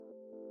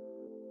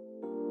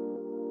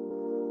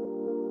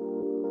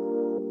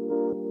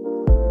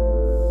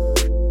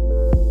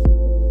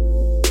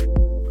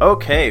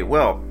Okay,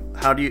 well,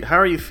 how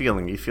are you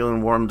feeling? You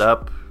feeling warmed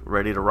up,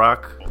 ready to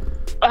rock?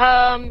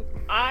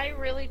 I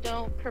really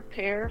don't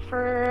prepare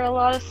for a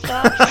lot of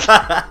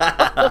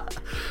stuff.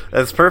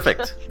 That's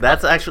perfect.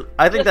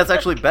 I think that's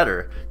actually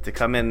better to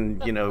come in,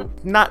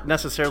 not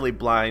necessarily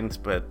blind,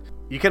 but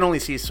you can only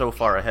see so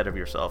far ahead of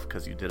yourself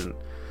because you didn't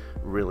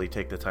really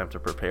take the time to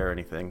prepare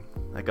anything.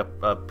 Like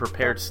a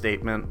prepared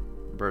statement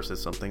versus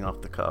something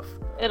off the cuff.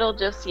 It'll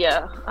just,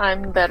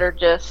 I'm better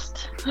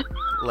just...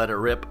 Let it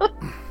rip.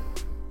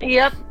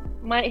 Yep.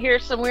 Might hear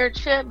some weird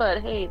shit,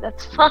 but hey,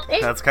 that's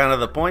fine. That's kind of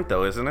the point,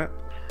 though, isn't it?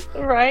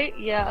 Right,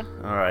 yeah.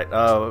 All right.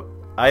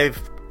 I've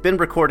been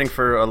recording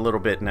for a little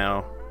bit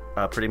now,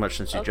 pretty much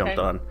since you jumped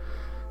on,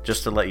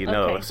 just to let you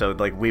know. Okay. So,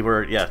 we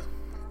were, a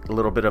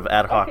little bit of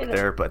ad hoc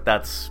there, but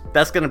that's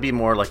going to be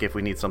more like if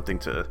we need something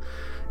to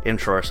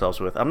intro ourselves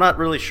with. I'm not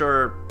really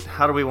sure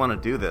how do we want to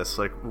do this.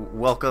 Like,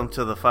 welcome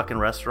to the fucking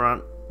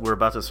restaurant. We're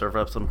about to serve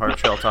up some hard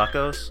shell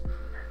tacos.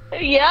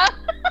 Yeah.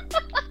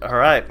 All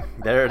right,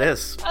 there it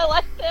is. I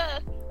like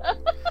that.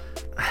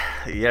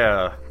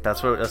 Yeah,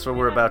 that's what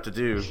we're about to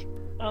do.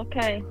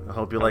 Okay. I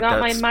hope you like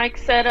that. that. Got my mic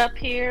set up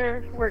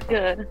here. We're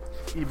good.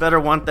 You better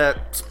want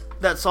that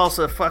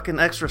salsa fucking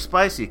extra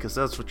spicy, because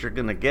that's what you're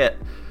gonna get,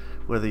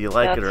 whether you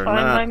like it or not.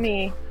 That's fine by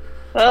me.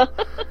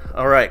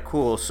 All right,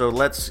 cool. So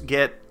let's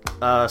get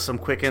some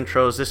quick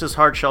intros. This is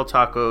Hard Shell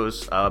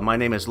Tacos. My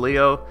name is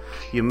Leo.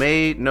 You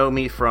may know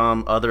me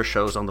from other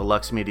shows on the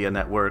Lux Media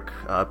Network,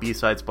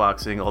 B-Sides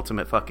Boxing,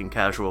 Ultimate Fucking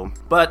Casual.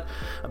 But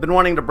I've been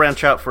wanting to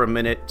branch out for a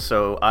minute,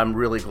 so I'm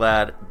really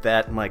glad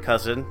that my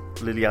cousin,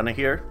 Liliana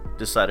here,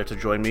 decided to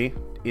join me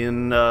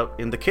in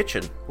the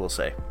kitchen, we'll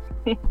say.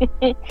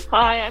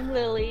 Hi, I'm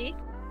Lily.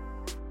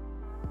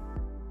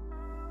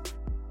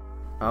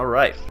 All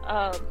right.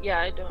 Yeah,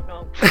 I don't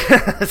know.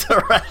 It's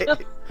all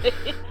right.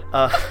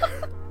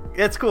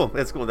 It's cool.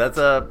 That's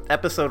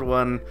episode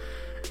 1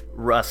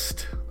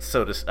 rust,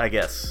 I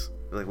guess.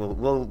 Like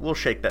we'll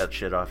shake that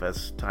shit off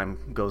as time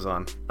goes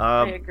on.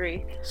 I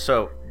agree.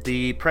 So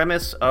the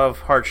premise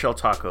of Hard Shell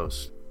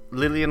Tacos.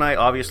 Lily and I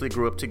obviously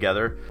grew up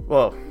together.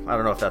 Well, I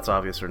don't know if that's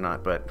obvious or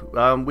not, but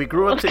we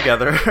grew up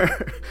together,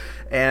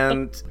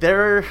 and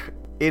they're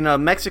in a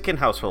Mexican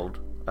household.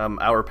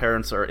 Our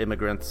parents are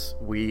immigrants.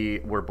 We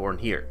were born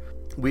here.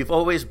 We've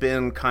always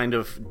been kind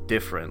of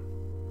different,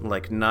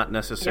 like not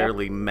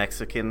necessarily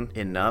Mexican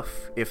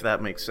enough, if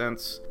that makes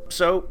sense.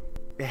 So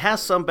it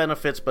has some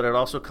benefits, but it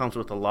also comes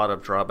with a lot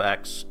of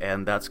drawbacks,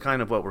 and that's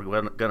kind of what we're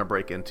going to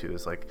break into.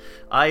 Is like,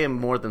 I am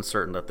more than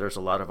certain that there's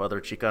a lot of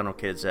other Chicano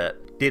kids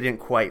that didn't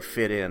quite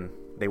fit in.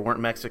 They weren't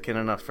Mexican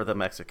enough for the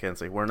Mexicans.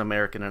 They weren't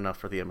American enough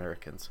for the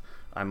Americans.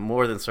 I'm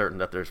more than certain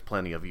that there's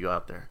plenty of you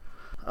out there.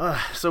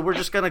 So we're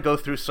just going to go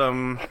through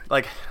some,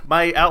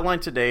 my outline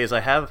today is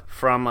I have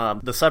from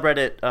the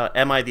subreddit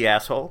Am I the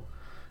Asshole?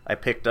 I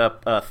picked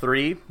up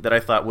 3 that I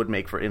thought would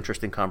make for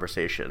interesting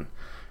conversation.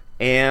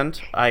 And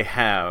I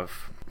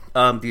have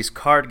these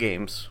card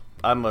games.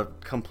 I'm a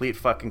complete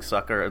fucking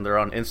sucker, and they're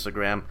on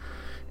Instagram.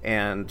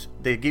 And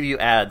they give you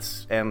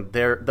ads, and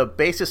the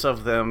basis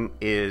of them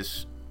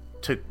is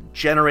to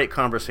generate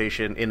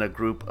conversation in a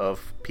group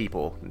of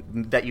people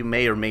that you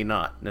may or may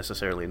not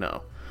necessarily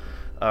know.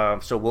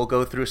 So we'll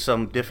go through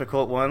some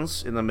difficult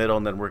ones in the middle,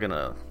 and then we're going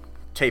to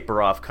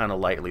taper off kind of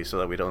lightly so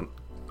that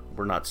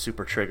we're not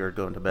super triggered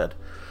going to bed.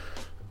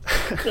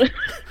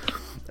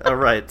 All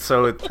right,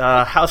 so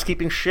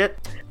housekeeping shit.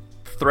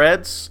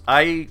 Threads.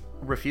 I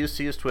refuse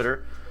to use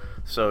Twitter,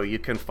 so you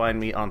can find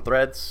me on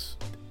Threads,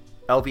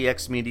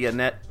 LVX Media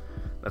Net.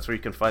 That's where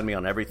you can find me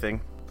on everything.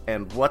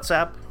 And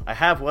WhatsApp. I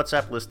have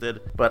WhatsApp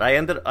listed, but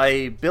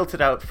I built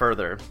it out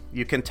further.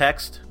 You can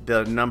text.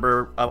 The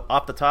number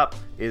off the top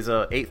is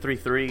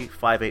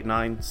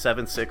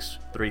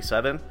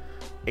 833-589-7637.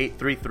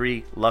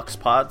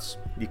 833-LUX-PODS.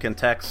 You can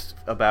text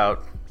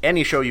about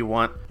any show you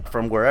want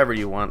from wherever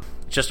you want.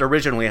 Just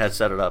originally I had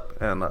set it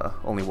up, and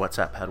only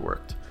WhatsApp had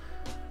worked.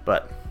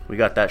 But we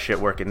got that shit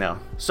working now.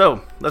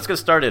 So, let's get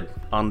started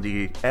on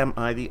the Am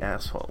I the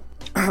Asshole?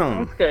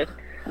 Sounds good.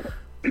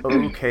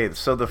 Okay,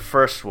 so the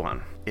first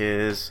one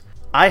is,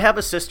 I have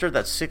a sister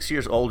that's 6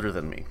 years older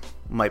than me.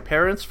 My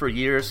parents for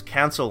years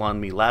cancel on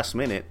me last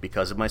minute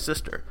because of my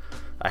sister.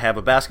 I have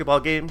a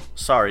basketball game.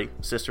 Sorry,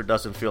 sister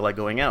doesn't feel like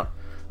going out.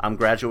 I'm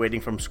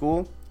graduating from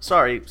school.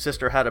 Sorry,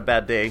 sister had a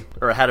bad day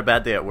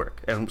at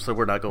work, and so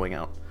we're not going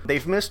out.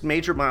 They've missed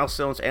major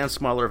milestones and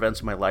smaller events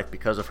in my life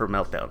because of her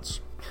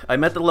meltdowns. I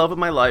met the love of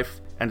my life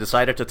and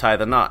decided to tie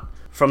the knot.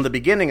 From the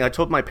beginning, I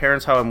told my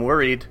parents how I'm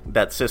worried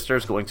that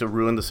sister's going to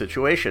ruin the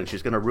situation.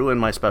 She's going to ruin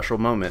my special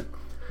moment.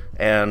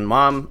 And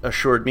Mom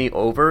assured me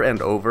over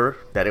and over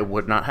that it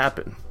would not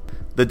happen.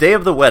 The day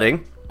of the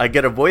wedding, I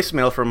get a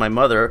voicemail from my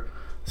mother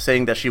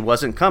saying that she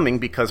wasn't coming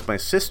because my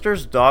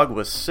sister's dog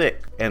was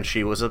sick and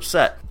she was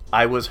upset.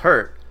 I was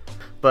hurt.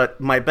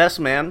 But my best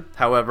man,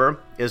 however,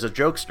 is a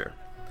jokester.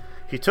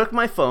 He took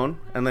my phone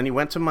and then he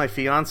went to my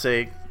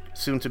fiancée,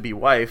 soon-to-be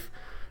wife,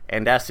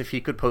 and asked if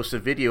he could post a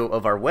video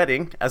of our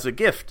wedding as a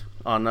gift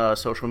on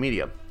social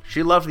media.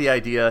 She loved the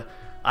idea.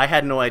 I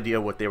had no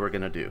idea what they were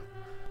going to do.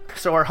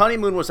 So our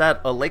honeymoon was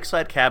at a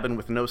lakeside cabin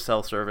with no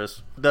cell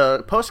service.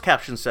 The post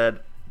caption said,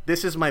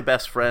 "This is my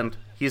best friend.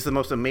 He's the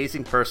most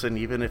amazing person,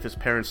 even if his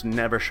parents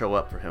never show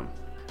up for him."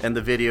 And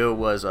the video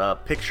was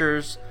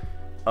pictures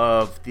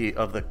of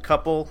the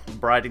couple,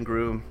 bride and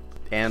groom,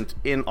 and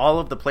in all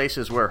of the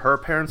places where her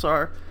parents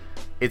are,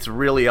 it's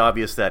really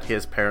obvious that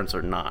his parents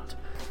are not.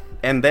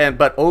 And then,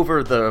 but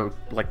over the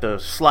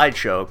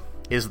slideshow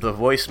is the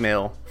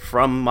voicemail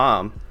from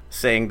mom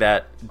saying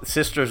that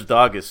sister's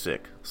dog is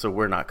sick, so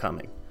we're not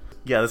coming.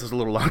 Yeah, this is a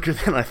little longer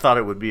than I thought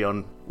it would be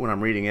on when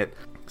I'm reading it.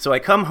 So I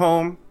come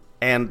home,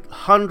 and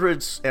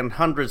hundreds and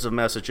hundreds of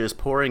messages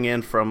pouring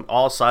in from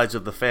all sides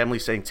of the family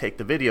saying, take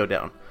the video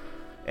down.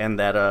 And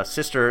that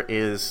sister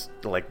is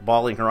like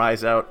bawling her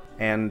eyes out,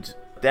 and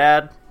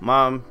dad,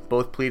 mom,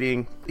 both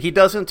pleading. He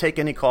doesn't take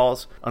any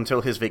calls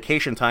until his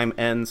vacation time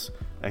ends,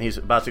 and he's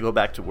about to go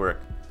back to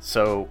work.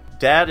 So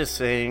dad is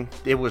saying,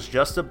 it was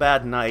just a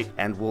bad night,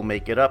 and we'll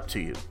make it up to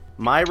you.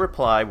 My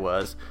reply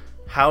was,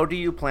 how do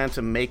you plan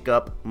to make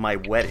up my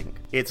wedding?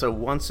 It's a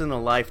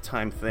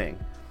once-in-a-lifetime thing.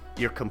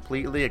 You're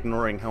completely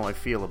ignoring how I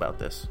feel about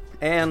this.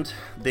 And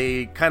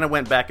they kind of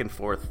went back and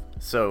forth.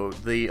 So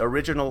the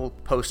original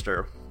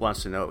poster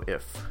wants to know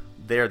if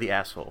they're the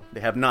asshole.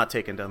 They have not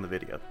taken down the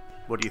video.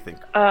 What do you think?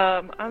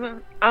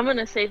 I'm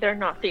gonna say they're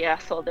not the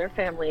asshole. Their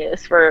family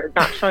is for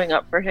not showing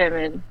up for him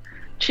and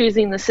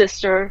choosing the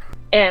sister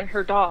and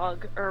her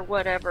dog or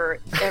whatever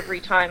every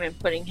time and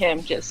putting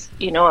him just,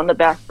 on the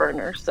back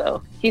burner.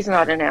 So he's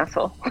not an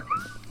asshole.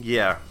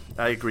 Yeah,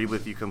 I agree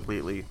with you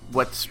completely.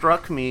 What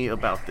struck me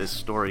about this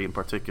story in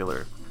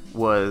particular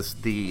was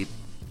the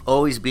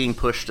always being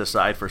pushed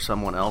aside for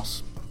someone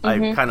else.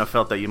 Mm-hmm. I kind of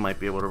felt that you might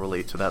be able to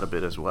relate to that a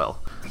bit as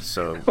well.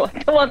 So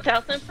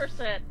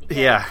 1000%.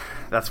 Yeah,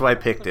 that's why I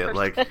picked it.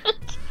 Like,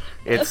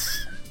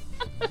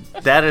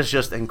 that is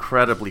just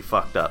incredibly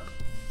fucked up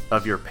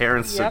of your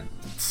parents to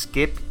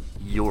skip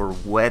your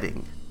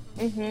wedding.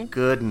 Mm-hmm.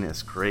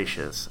 Goodness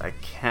gracious, I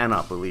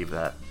cannot believe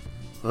that.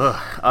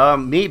 Ugh.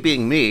 Me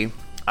being me,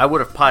 I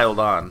would have piled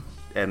on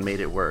and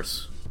made it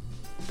worse.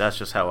 That's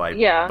just how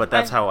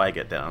how I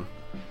get down.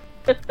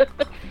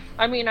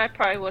 I mean, I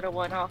probably would have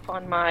went off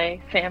on my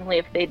family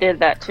if they did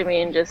that to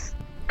me and just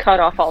cut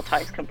off all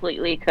ties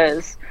completely,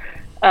 because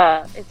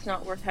it's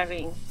not worth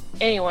having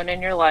anyone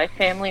in your life,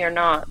 family or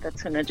not,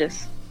 that's going to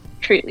just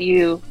treat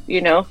you,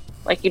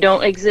 like you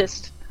don't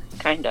exist,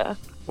 kind of.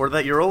 Or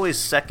that you're always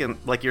second,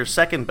 like you're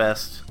second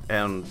best,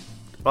 and,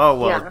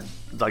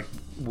 like,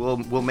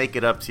 we'll make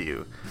it up to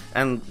you.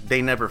 And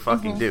they never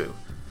fucking do.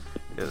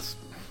 It's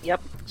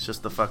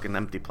just the fucking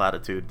empty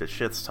platitude. The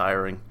shit's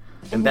tiring.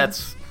 And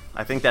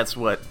I think that's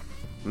what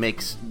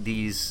makes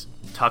these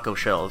taco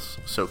shells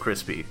so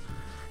crispy,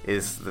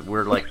 is that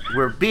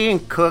we're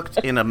being cooked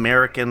in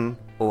American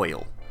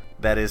oil.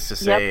 That is to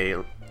say,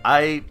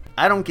 I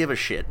don't give a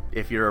shit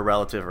if you're a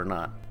relative or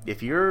not.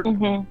 If you're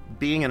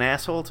being an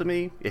asshole to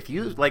me,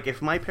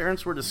 if my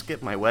parents were to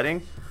skip my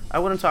wedding, I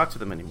wouldn't talk to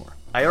them anymore.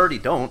 I already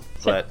don't,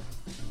 but...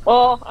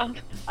 Well,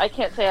 I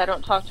can't say I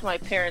don't talk to my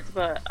parents,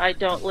 but I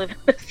don't live in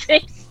the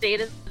same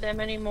state as them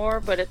anymore.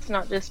 But it's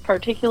not just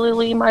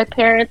particularly my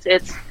parents,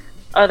 it's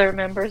other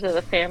members of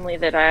the family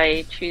that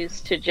I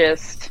choose to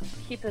just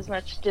keep as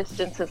much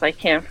distance as I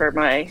can for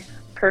my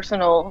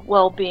personal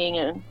well-being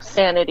and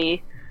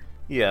sanity.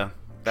 Yeah,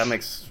 that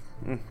makes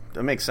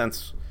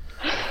sense.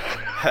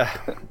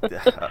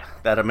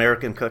 That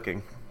American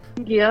cooking.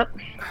 Yep.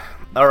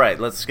 All right,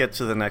 let's get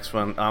to the next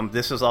one.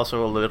 This is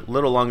also a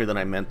little longer than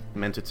I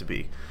meant it to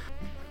be.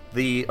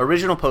 The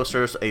original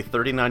poster is a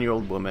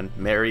 39-year-old woman,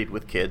 married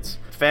with kids,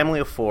 family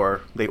of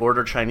 4. They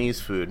order Chinese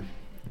food,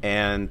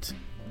 and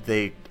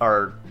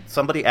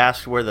somebody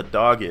asked where the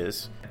dog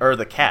is, or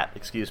the cat,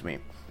 excuse me.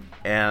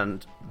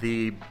 And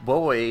the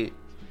boy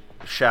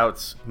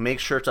shouts, "Make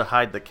sure to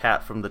hide the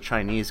cat from the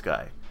Chinese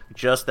guy,"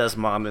 just as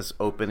mom is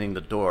opening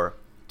the door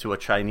to a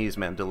Chinese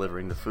man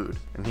delivering the food.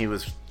 And he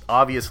was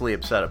obviously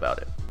upset about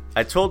it.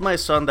 I told my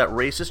son that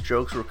racist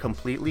jokes were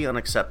completely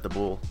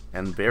unacceptable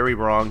and very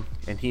wrong,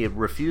 and he had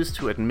refused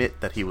to admit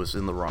that he was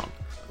in the wrong.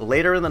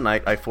 Later in the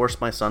night, I forced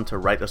my son to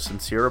write a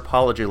sincere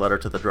apology letter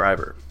to the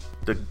driver.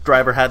 The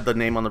driver had the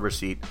name on the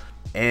receipt,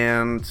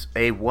 and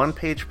a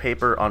 1-page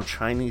paper on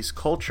Chinese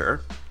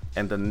culture,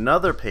 and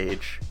another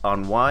page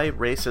on why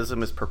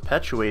racism is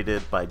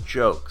perpetuated by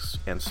jokes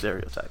and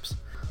stereotypes.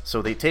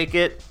 So they take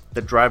it.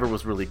 The driver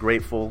was really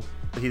grateful.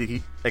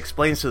 He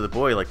explains to the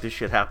boy, like, this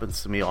shit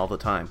happens to me all the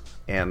time,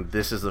 and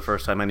this is the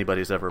first time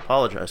anybody's ever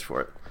apologized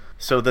for it.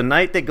 So the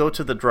night they go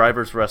to the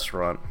driver's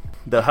restaurant,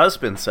 the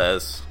husband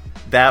says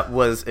that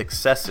was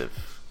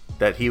excessive,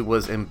 that he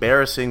was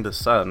embarrassing the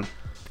son,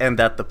 and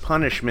that the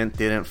punishment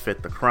didn't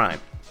fit the crime,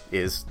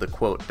 is the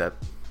quote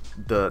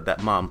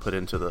that mom put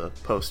into the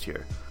post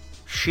here.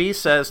 She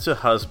says to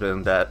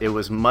husband that it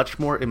was much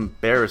more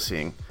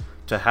embarrassing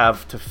to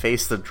have to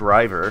face the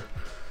driver,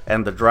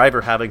 and the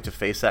driver having to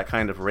face that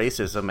kind of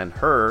racism, and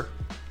her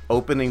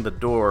opening the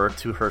door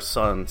to her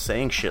son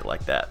saying shit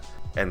like that,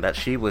 and that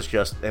she was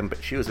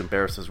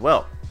embarrassed as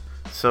well.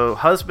 So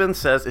husband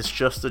says it's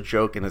just a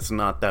joke and it's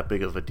not that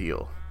big of a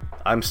deal.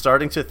 I'm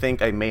starting to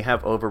think I may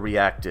have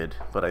overreacted,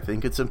 but I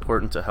think it's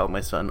important to help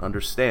my son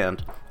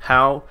understand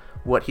how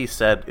what he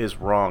said is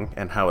wrong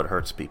and how it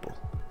hurts people.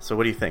 So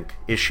what do you think?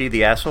 Is she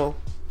the asshole?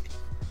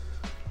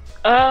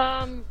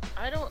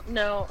 I don't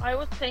know. I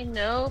would say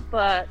no,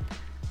 but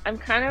I'm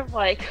kind of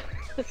like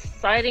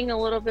siding a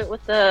little bit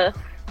with the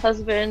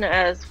husband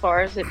as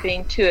far as it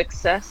being too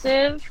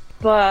excessive,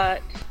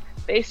 but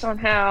based on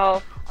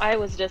how I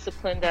was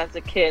disciplined as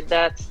a kid,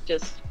 that's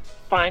just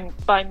fine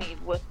by me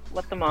with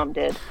what the mom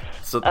did.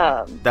 So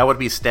that would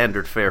be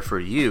standard fare for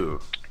you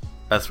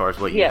as far as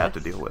what you have to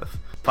deal with.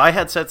 If I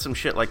had said some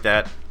shit like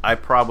that, I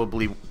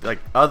probably, like,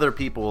 other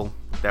people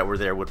that were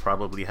there would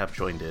probably have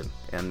joined in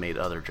and made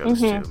other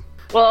jokes too.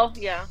 Well,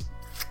 yeah.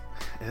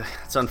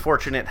 It's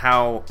unfortunate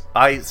how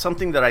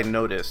something that I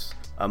notice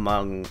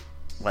among,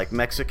 like,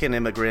 Mexican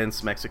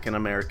immigrants, Mexican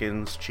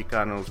Americans,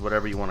 Chicanos,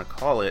 whatever you want to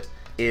call it,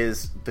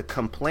 is the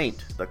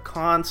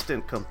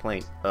constant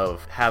complaint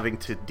of having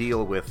to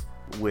deal with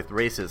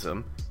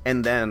racism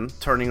and then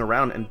turning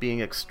around and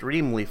being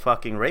extremely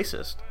fucking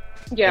racist.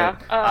 Yeah.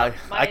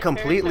 I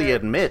completely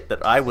admit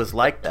that I was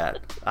like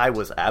that. I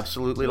was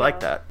absolutely like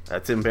that.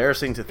 That's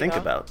embarrassing to think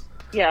about.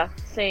 Yeah,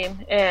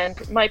 same.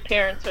 And my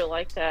parents are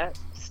like that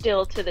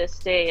still to this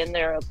day, and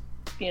they're a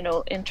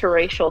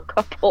interracial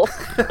couple.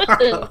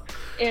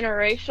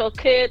 Interracial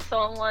kids, so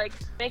I'm like,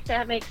 make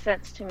that make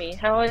sense to me.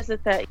 How is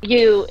it that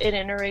you, an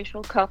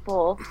interracial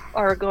couple,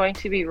 are going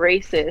to be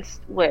racist?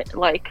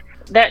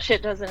 That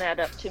shit doesn't add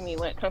up to me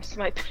when it comes to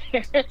my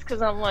parents,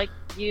 because I'm like,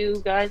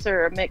 you guys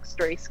are a mixed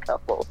race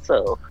couple,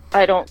 so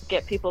I don't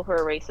get people who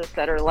are racist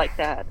that are like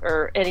that,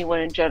 or anyone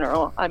in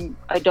general.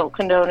 I don't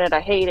condone it, I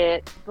hate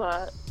it,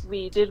 but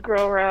we did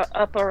grow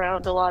up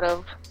around a lot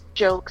of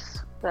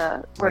jokes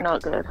that were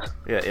not good.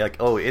 Yeah, like,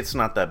 oh, it's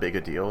not that big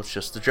a deal, it's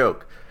just a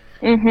joke.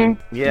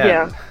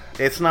 Yeah.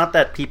 It's not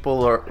that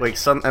people are like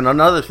and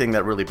another thing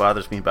that really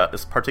bothers me about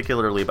this,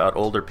 particularly about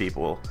older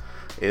people,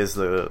 is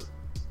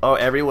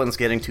everyone's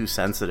getting too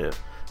sensitive,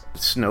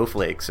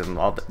 snowflakes and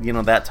all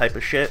that, that type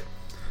of shit.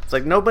 It's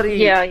like nobody.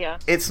 Yeah.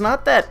 It's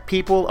not that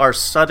people are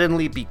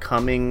suddenly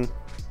becoming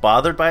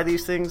bothered by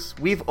these things.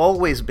 We've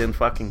always been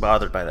fucking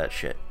bothered by that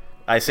shit.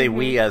 I say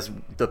we as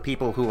the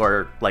people who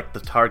are like the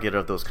target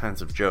of those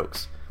kinds of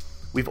jokes.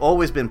 We've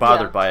always been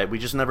bothered by it. We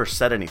just never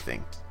said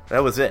anything.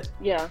 That was it.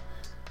 Yeah.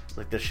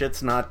 Like, the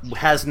shit's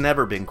has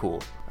never been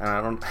cool. And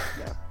I don't...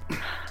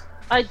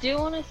 I do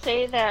want to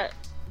say that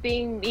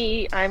being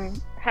me, I'm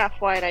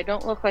half white. I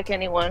don't look like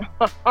anyone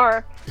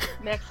are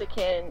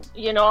Mexican,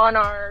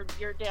 on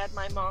your dad,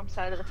 my mom's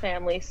side of the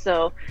family.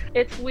 So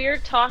it's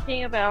weird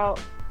talking about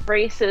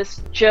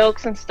racist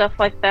jokes and stuff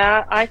like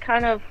that. I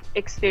kind of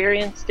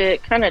experienced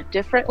it kind of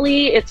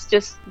differently. It's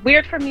just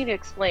weird for me to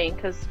explain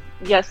because,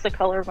 yes, the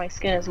color of my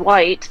skin is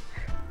white,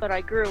 but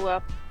I grew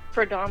up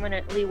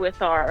predominantly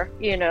with our,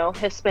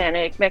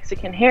 Hispanic,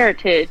 Mexican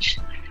heritage.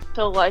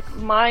 So, like,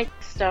 my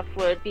stuff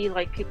would be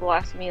like people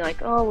ask me,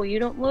 like, oh, well, you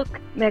don't look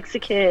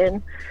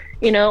Mexican,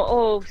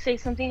 say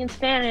something in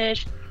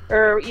Spanish,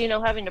 or,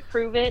 having to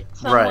prove it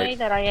some way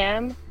that I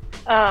am.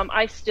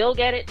 I still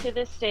get it to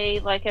this day.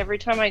 Like, every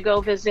time I go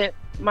visit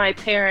my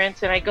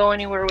parents and I go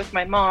anywhere with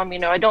my mom,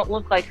 I don't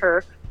look like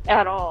her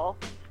at all.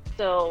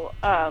 So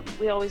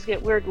we always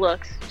get weird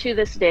looks to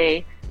this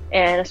day.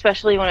 And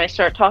especially when I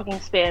start talking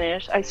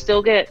Spanish, I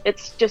still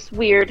it's just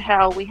weird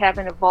how we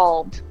haven't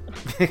evolved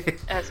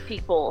as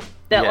people.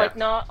 That, like,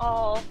 not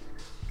all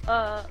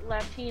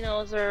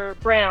Latinos are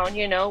brown,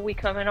 we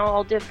come in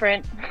all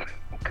different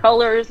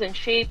colors and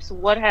shapes,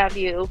 what have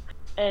you.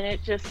 And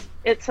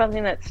it's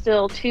something that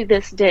still to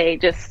this day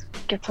just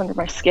gets under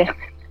my skin.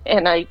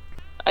 And I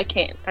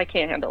can't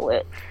handle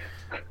it.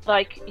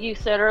 Like you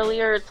said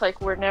earlier, it's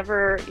like we're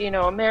never,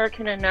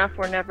 American enough,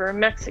 we're never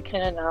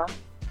Mexican enough.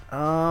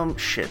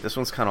 Shit, this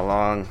one's kind of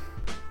long.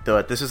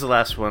 But this is the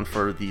last one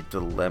for the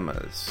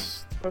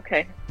dilemmas.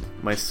 Okay.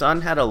 My son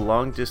had a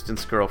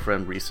long-distance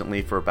girlfriend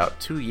recently for about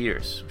 2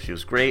 years. She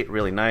was great,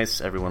 really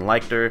nice, everyone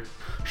liked her.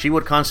 She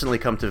would constantly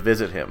come to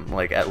visit him,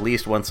 like at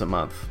least once a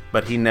month,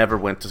 but he never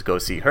went to go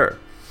see her.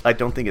 I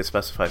don't think it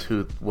specifies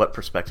what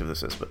perspective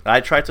this is, but I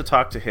tried to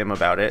talk to him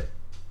about it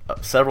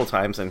several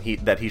times, and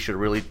that he should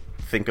really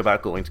think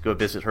about going to go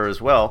visit her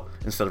as well,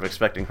 instead of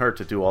expecting her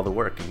to do all the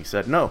work, and he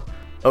said no.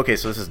 Okay,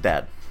 so this is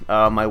Dad.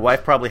 My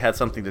wife probably had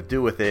something to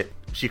do with it.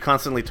 She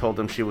constantly told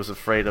him she was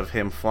afraid of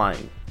him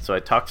flying. So I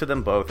talked to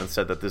them both and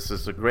said that this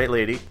is a great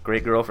lady,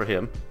 great girl for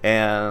him,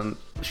 and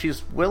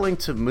she's willing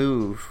to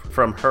move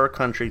from her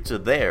country to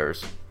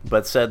theirs,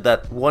 but said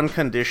that one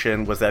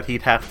condition was that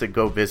he'd have to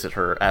go visit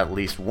her at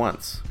least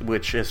once,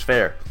 which is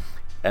fair.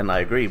 And I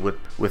agree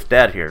with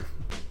Dad here.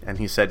 And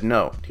he said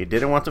no, he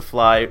didn't want to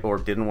fly or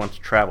didn't want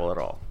to travel at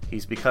all.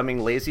 He's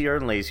becoming lazier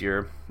and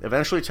lazier,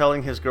 eventually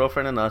telling his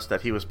girlfriend and us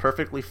that he was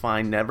perfectly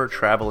fine never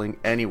traveling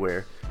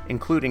anywhere,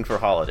 including for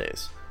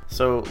holidays.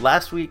 So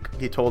last week,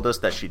 he told us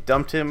that she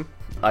dumped him.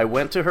 I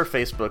went to her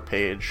Facebook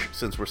page,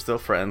 since we're still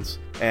friends,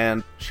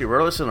 and she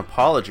wrote us an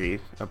apology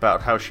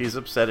about how she's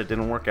upset it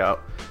didn't work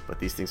out, but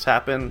these things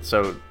happen,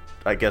 so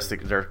I guess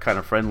they're kind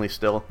of friendly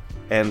still.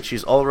 And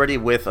she's already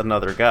with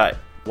another guy.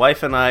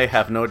 Wife and I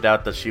have no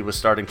doubt that she was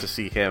starting to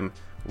see him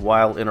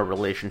while in a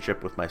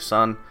relationship with my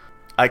son.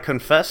 I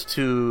confess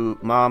to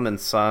mom and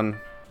son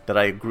that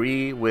I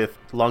agree with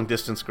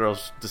long-distance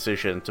girl's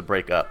decision to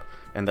break up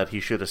and that he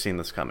should have seen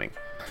this coming.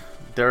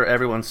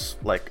 Everyone's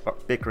like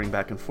bickering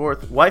back and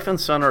forth. Wife and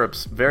son are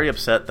very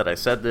upset that I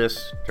said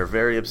this. They're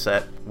very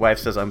upset. Wife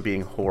says I'm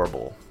being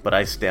horrible, but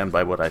I stand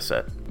by what I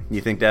said.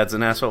 You think Dad's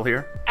an asshole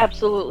here?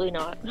 Absolutely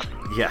not.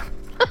 Yeah.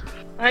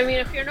 I mean,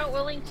 if you're not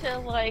willing to,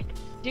 like,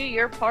 do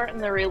your part in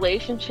the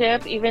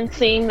relationship, even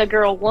seeing the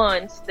girl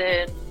once,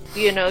 then,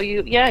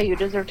 you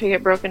deserve to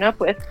get broken up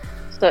with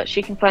so that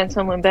she can find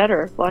someone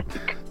better.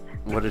 Like,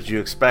 what did you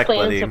expect, plain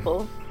buddy? and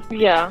simple.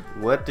 Yeah.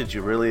 What did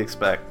you really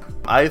expect?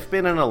 I've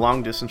been in a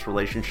long-distance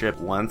relationship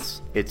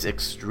once. It's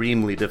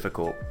extremely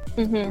difficult.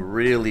 Mm-hmm.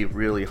 Really,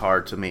 really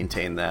hard to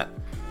maintain that.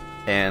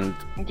 And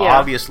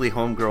obviously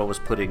homegirl was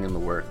putting in the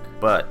work,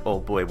 but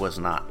old boy was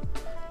not.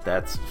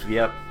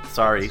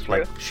 Sorry.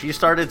 Like, she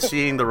started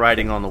seeing the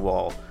writing on the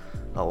wall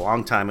a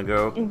long time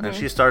ago, mm-hmm.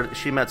 and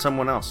she met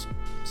someone else.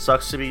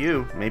 Sucks to be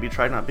you. Maybe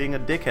try not being a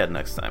dickhead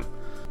next time.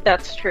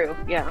 That's true,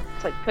 yeah.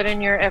 It's like, put in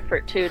your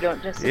effort, too.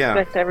 Don't just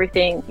expect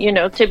everything,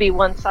 to be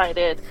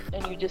one-sided,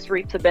 and you just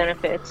reap the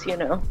benefits,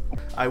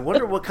 I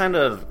wonder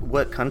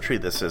what country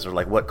this is, or,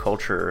 like, what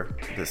culture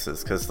this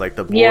is, because, like,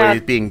 the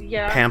boy being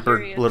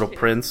pampered little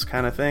prince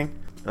kind of thing.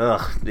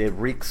 Ugh, it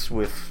reeks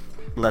with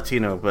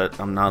Latino, but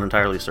I'm not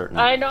entirely certain.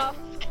 I know.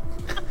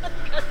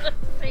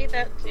 Say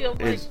that, too.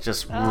 It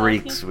just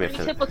reeks with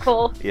it.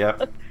 Typical.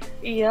 Yep.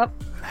 Yep.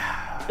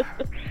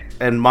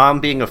 And mom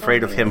being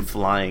afraid of him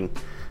flying.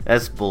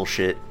 That's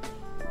bullshit.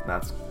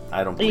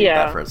 I don't believe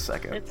that for a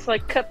second. It's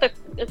like cut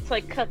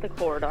the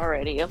cord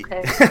already,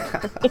 okay?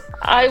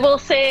 I will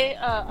say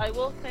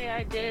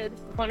I did.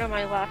 One of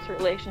my last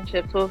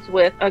relationships was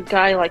with a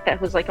guy like that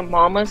who was like a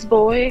mama's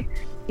boy.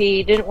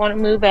 He didn't want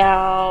to move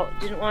out,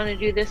 didn't want to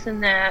do this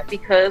and that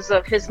because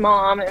of his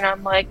mom, and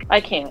I'm like, I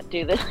can't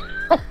do this.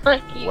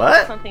 Like,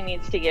 what? Something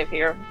needs to give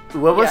here.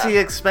 What was he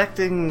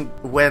expecting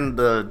when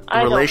the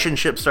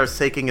relationship starts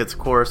taking its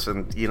course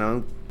and,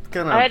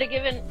 I had to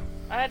give in...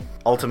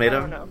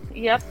 ultimatum? I don't know.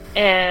 Yep.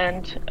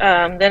 And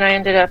then I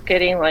ended up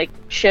getting, like,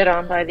 shit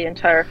on by the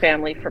entire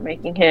family for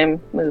making him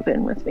move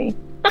in with me.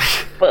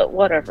 But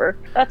whatever.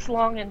 That's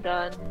long and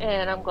done,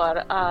 and I'm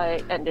glad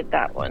I ended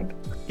that one.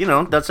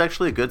 That's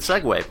actually a good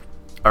segue.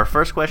 Our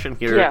first question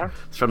here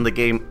is from the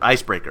game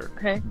Icebreaker.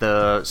 Okay.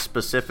 The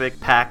specific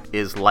pack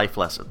is life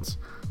lessons.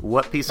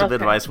 What piece of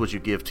advice would you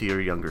give to your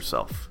younger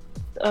self?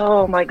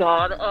 Oh my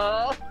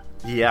god.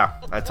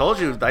 Yeah, I told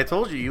you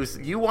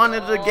you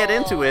wanted to get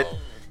into it.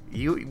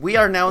 We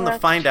are now in the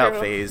find out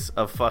phase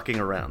of fucking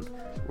around.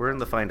 We're in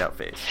the find out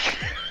phase.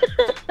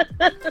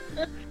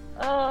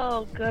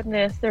 Oh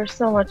goodness, there's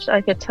so much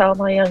I could tell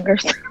my younger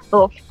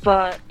self.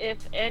 But if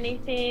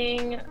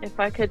anything, if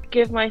I could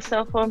give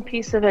myself one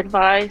piece of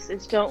advice,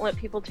 is don't let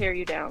people tear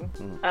you down.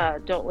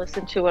 Don't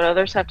listen to what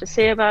others have to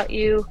say about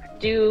you.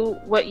 Do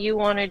what you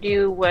want to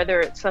do,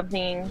 whether it's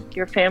something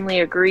your family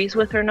agrees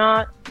with or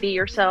not. Be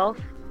yourself.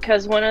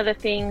 Because one of the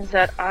things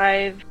that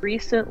I've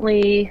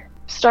recently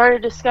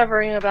started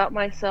discovering about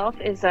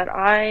myself is that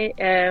I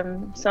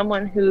am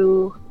someone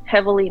who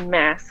heavily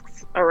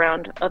masks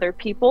around other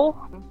people.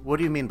 What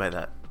do you mean by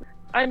that?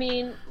 I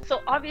mean,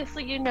 so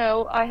obviously,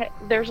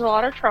 there's a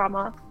lot of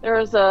trauma.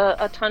 There's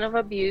a ton of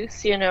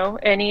abuse,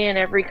 any and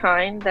every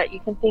kind that you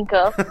can think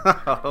of.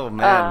 Oh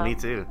man, me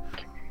too.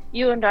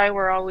 You and I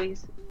were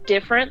always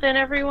different than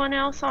everyone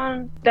else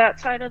on that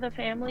side of the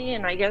family,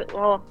 and I get,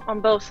 on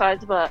both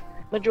sides, but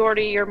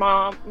majority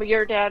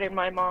your dad and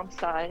my mom's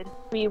side.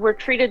 We were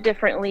treated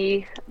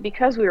differently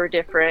because we were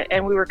different,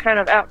 and we were kind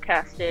of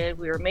outcasted.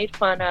 We were made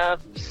fun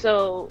of.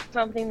 So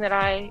something that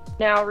I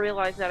now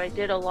realize that I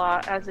did a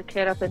lot as a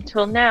kid up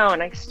until now,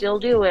 and I still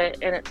do it,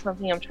 and it's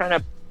something I'm trying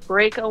to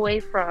break away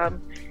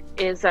from,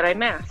 is that I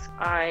mask.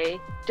 I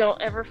don't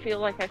ever feel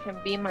like I can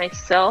be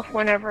myself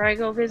whenever I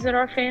go visit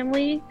our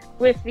family,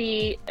 with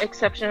the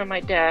exception of my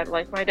dad.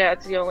 Like, my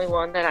dad's the only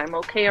one that I'm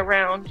okay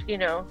around,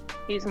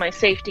 he's my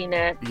safety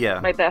net,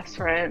 my best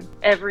friend,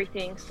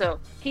 everything. So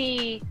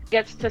he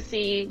gets to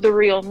see the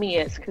real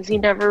me because he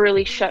never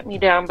really shut me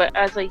down. But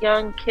as a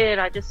young kid,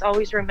 I just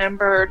always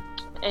remembered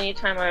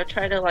anytime I would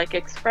try to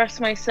express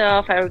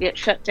myself, I would get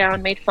shut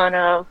down, made fun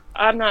of.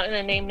 I'm not going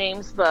to name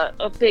names, but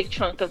a big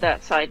chunk of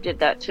that side did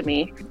that to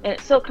me. And it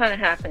still kind of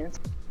happens.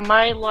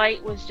 My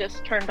light was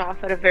just turned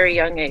off at a very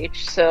young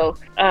age. So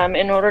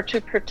in order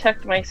to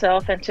protect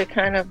myself and to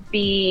kind of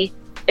be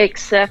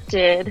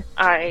accepted,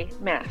 I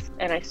mask,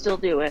 and I still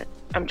do it.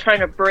 I'm trying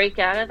to break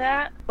out of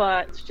that,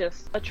 but it's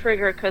just a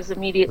trigger because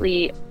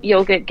immediately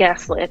you'll get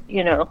gaslit, if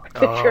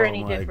you're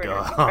any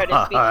different. Try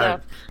to speak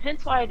up.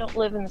 Hence why I don't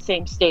live in the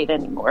same state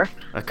anymore.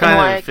 I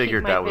kind of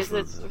figured that was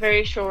visits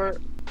very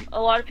short.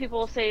 A lot of people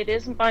will say it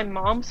isn't my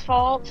mom's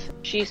fault.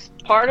 She's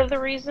part of the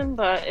reason,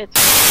 but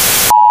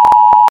it's...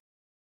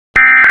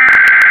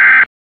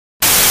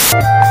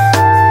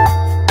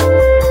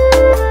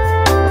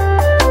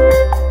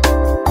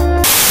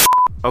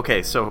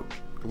 Okay, so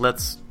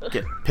let's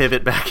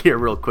pivot back here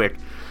real quick.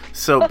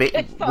 So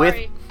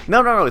Sorry.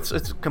 no,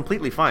 it's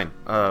completely fine.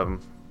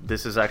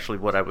 This is actually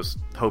what I was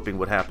hoping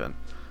would happen,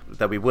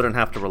 that we wouldn't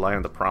have to rely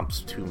on the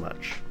prompts too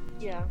much.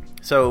 Yeah.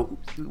 So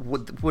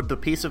would the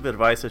piece of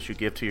advice that you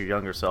give to your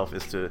younger self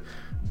is to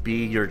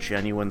be your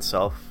genuine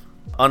self,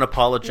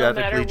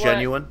 unapologetically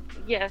genuine?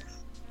 Yes.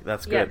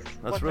 That's good. Yes,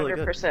 that's really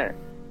good. 100%.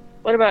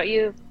 What about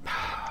you?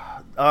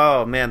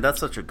 Oh man, that's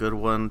such a good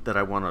one that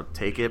I want to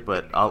take it,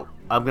 but I'm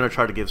gonna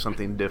try to give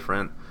something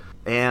different.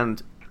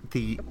 And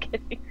the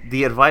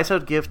advice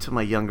I'd give to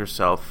my younger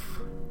self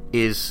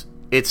is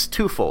it's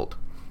twofold.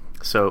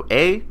 So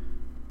A,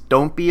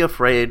 don't be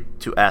afraid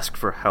to ask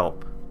for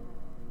help,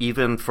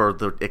 even for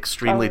the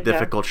extremely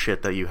difficult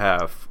shit that you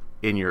have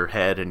in your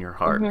head and your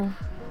heart. Mm-hmm.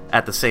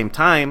 At the same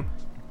time,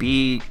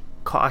 be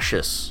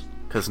cautious,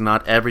 because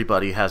not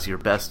everybody has your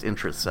best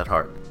interests at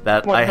heart.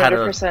 That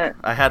 100%.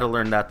 I had to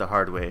learn that the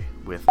hard way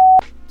with.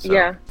 So,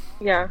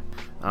 yeah.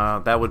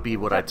 That would be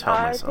what I tell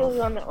myself. I feel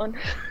you on that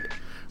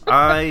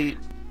one.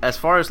 As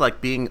far as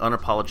like being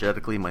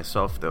unapologetically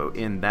myself, though,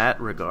 in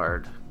that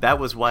regard, that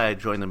was why I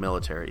joined the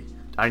military.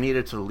 I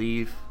needed to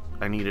leave.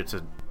 I needed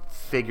to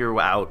figure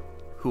out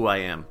who I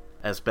am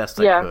as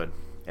best I could,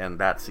 and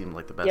that seemed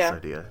like the best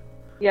idea.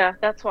 Yeah,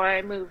 that's why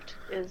I moved,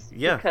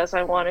 because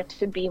I wanted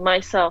to be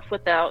myself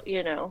without,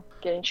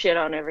 getting shit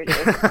on every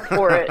day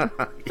for it.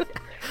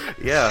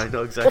 Yeah, I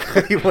know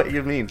exactly what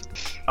you mean.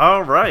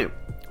 All right.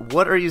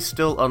 What are you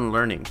still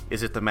unlearning?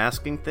 Is it the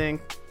masking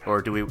thing?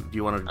 Or do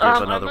you want to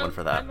give another one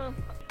for that?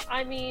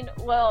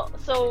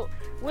 So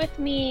with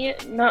me,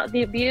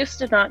 the abuse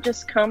did not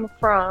just come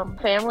from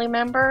family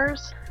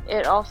members.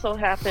 It also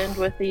happened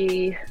with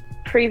the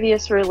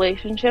previous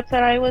relationship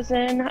that I was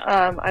in.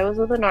 I was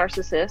with a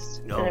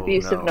narcissist, an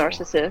abusive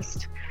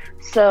narcissist.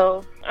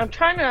 So I'm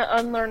trying to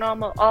unlearn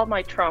all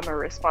my trauma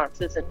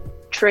responses and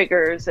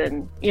triggers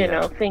and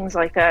things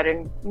like that,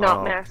 and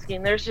not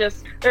masking. There's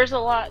a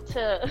lot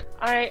to.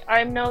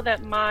 I know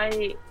that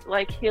my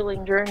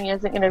healing journey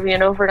isn't going to be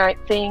an overnight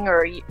thing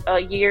or a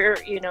year.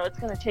 It's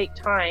going to take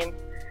time.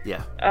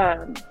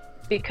 Yeah.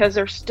 Because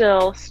there's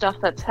still stuff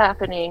that's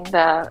happening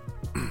that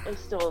is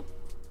still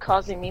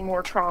causing me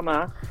more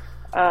trauma.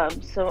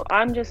 So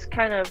I'm just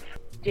kind of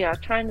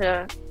trying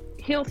to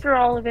heal through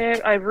all of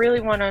it. I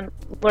really want to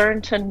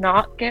learn to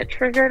not get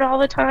triggered all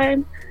the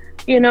time,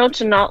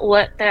 to not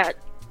let that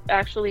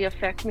actually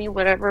affect me,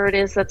 whatever it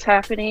is that's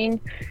happening.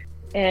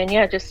 And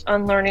just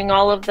unlearning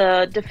all of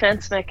the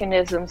defense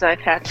mechanisms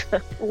I've had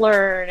to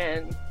learn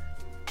and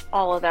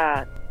all of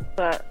that.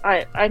 But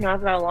I know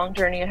I've got a long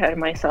journey ahead of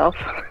myself.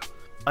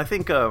 I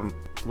think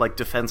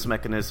defense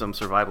mechanism,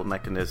 survival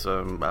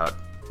mechanism,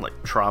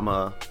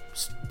 trauma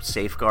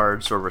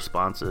safeguards or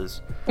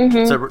responses.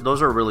 Mm-hmm. So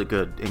those are a really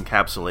good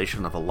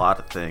encapsulation of a lot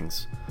of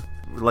things.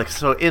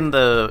 So in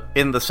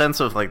the sense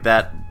of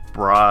that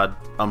broad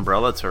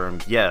umbrella term,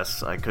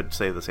 yes, I could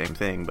say the same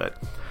thing, but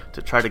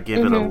to try to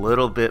give it a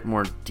little bit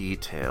more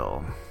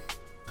detail,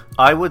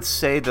 I would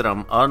say that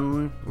I'm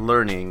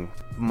unlearning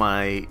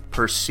my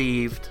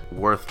perceived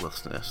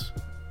worthlessness.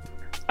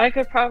 I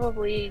could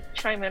probably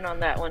chime in on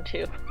that one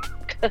too.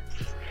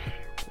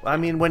 I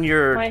mean, when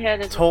you're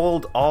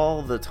told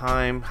all the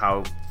time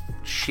how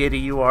shitty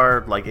you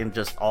are, in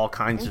just all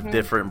kinds of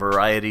different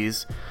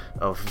varieties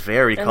of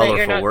very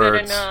colorful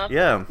words.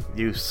 Yeah,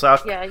 you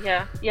suck.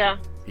 Yeah.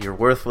 You're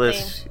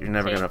worthless. You're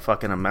never gonna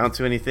fucking amount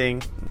to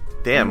anything.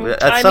 Damn,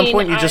 at some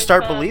point you just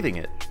start believing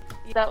it.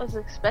 That was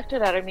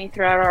expected out of me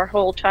throughout our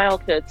whole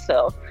childhood,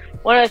 so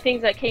one of the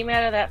things that came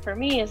out of that for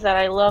me is that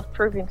I love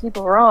proving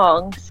people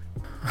wrong.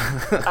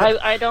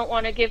 I don't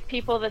want to give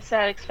people the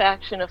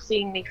satisfaction of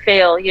seeing me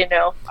fail,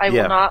 I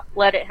will not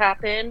let it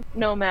happen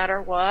no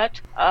matter what.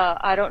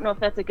 I don't know if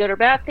that's a good or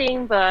bad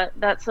thing, but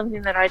that's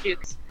something that I do.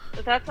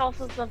 But that's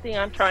also something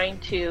I'm trying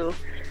to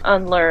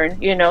unlearn,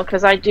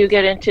 because I do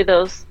get into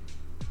those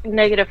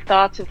negative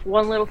thoughts. If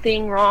one little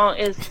thing wrong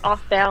is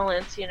off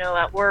balance,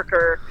 at work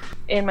or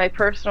in my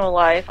personal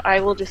life, I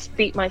will just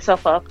beat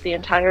myself up the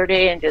entire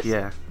day and just,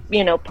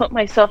 put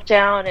myself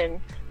down. And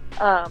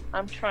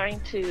I'm trying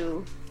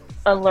to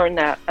unlearn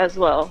that as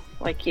well,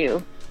 like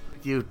you.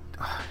 You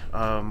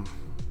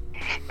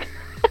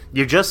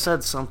just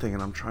said something,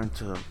 and I'm trying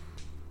to.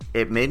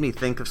 It made me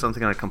think of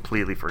something I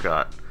completely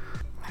forgot.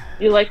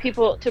 You like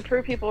people to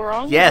prove people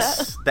wrong?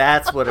 Yes,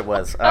 that's what it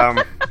was.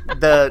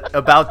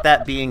 About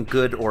that being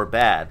good or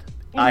bad.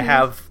 Mm-hmm. I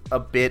have a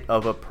bit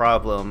of a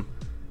problem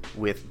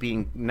with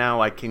being.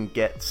 Now I can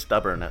get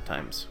stubborn at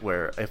times.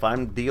 Where if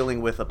I'm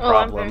dealing with a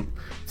problem,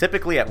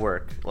 typically at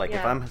work,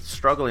 if I'm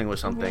struggling with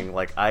something,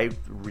 I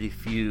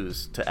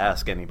refuse to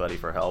ask anybody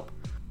for help.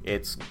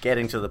 It's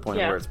getting to the point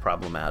where it's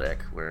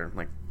problematic. Where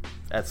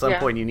at some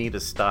point you need to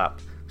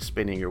stop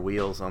spinning your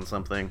wheels on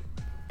something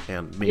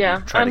and maybe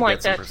try to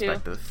get some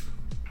perspective. Too.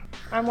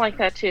 I'm like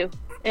that too,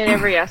 in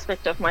every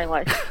aspect of my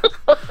life.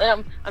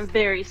 I'm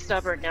very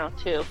stubborn now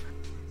too.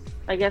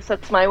 I guess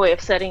that's my way of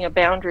setting a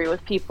boundary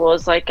with people.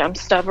 Is I'm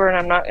stubborn.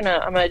 I'm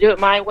gonna do it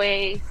my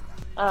way.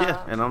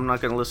 And I'm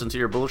not gonna listen to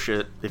your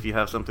bullshit if you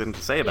have something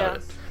to say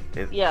about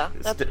it.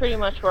 That's pretty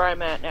much where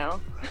I'm at now.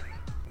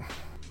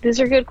 These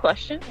are good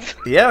questions.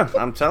 Yeah,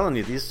 I'm telling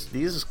you,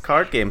 these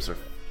card games are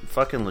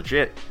fucking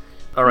legit.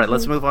 All right,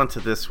 let's move on to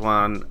this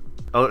one.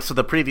 Oh, so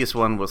the previous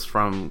one was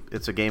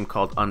it's a game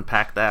called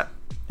Unpack That,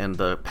 and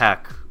the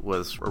pack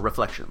was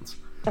Reflections.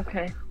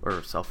 Okay.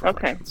 Or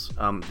Self-Reflections.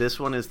 Okay. This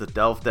one is the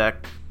Delve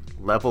Deck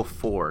Level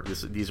 4.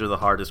 These are the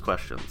hardest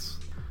questions.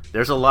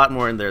 There's a lot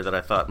more in there that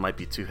I thought might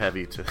be too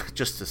heavy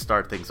just to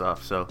start things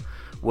off. So,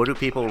 what do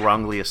people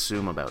wrongly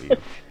assume about you?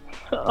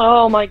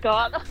 Oh my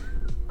god.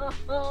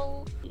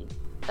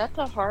 That's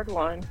a hard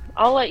one.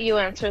 I'll let you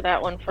answer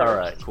that one first. All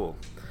right, cool.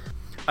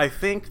 I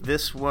think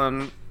this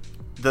one,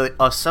 the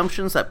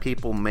assumptions that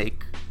people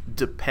make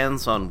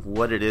depends on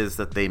what it is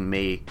that they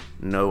may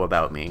know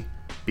about me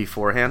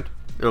beforehand,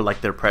 or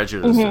like their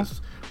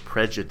prejudices.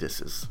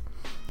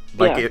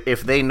 Like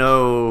if they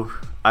know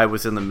I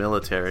was in the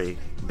military,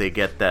 they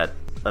get that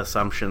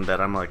assumption that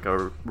I'm like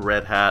a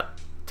red hat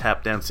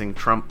tap dancing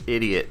Trump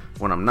idiot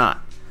when I'm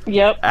not.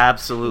 Yep.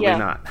 Absolutely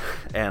not.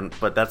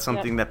 But that's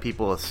something that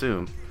people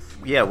assume.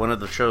 Yeah, one of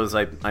the shows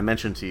I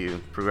mentioned to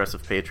you,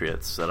 Progressive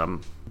Patriots, that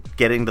I'm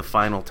getting the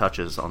final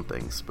touches on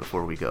things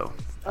before we go.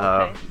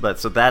 Okay. But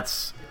so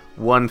that's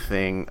one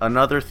thing.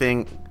 Another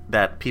thing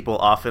that people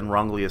often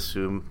wrongly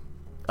assume,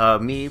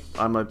 I'm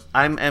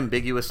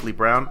ambiguously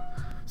brown.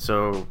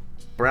 So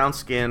brown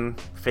skin,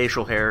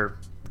 facial hair,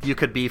 you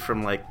could be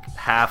from like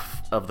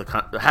half of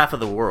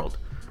the world,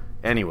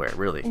 anywhere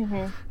really.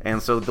 Mm-hmm.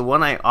 And so the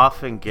one I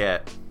often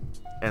get,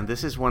 and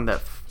this is one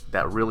that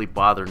really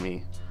bothered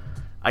me.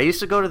 I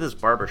used to go to this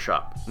barber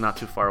shop not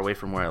too far away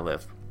from where I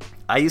live.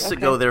 I used to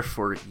go there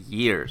for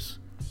years.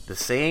 The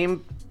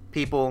same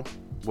people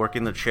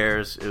working the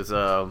chairs. It was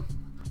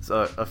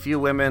a few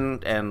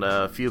women and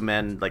a few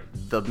men. Like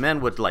the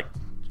men would like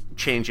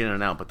change in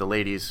and out, but the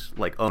ladies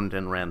like owned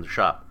and ran the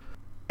shop.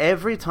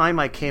 Every time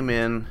I came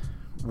in,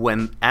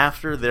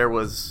 after there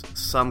was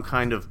some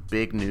kind of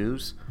big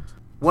news,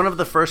 one of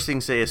the first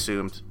things they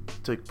assumed,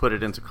 to put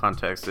it into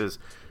context, is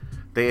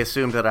they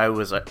assumed that I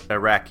was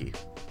Iraqi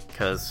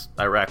because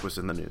Iraq was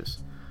in the news.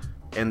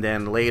 And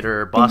then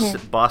later,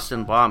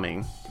 Boston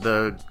bombing,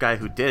 the guy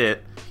who did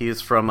it, he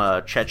is from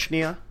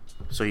Chechnya,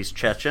 so he's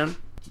Chechen.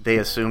 They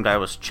assumed I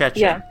was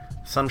Chechen. Yeah.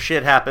 Some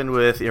shit happened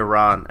with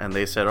Iran, and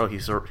they said, oh,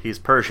 he's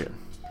Persian.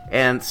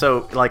 And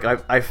so, like,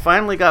 I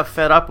finally got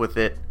fed up with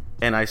it,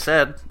 and I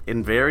said,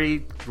 in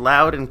very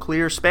loud and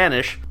clear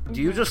Spanish,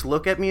 do you just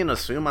look at me and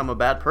assume I'm a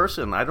bad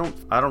person? I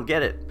don't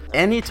get it.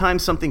 Anytime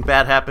something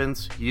bad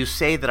happens, you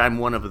say that I'm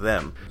one of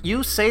them.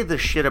 You say this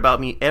shit about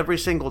me every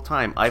single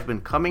time. I've been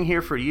coming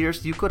here for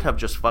years. You could have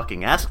just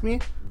fucking asked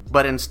me,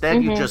 but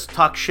instead you just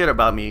talk shit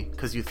about me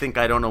because you think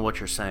I don't know what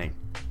you're saying.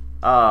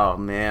 Oh,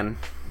 man.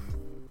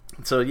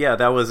 So, yeah,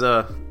 that was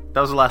the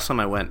last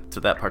time I went to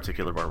that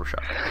particular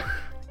barbershop.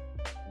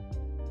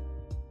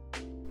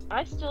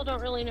 I still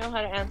don't really know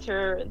how to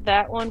answer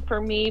that one for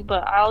me,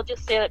 but I'll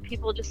just say that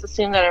people just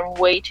assume that I'm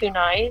way too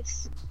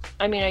nice.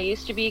 I mean, I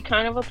used to be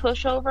kind of a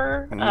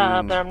pushover, but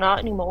I'm not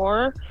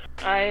anymore.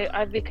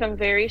 I've become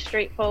very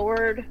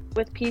straightforward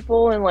with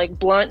people and like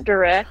blunt,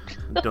 direct.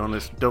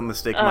 Don't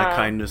mistake my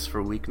kindness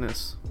for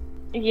weakness.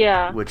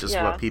 Yeah, which is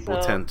what people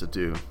tend to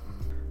do.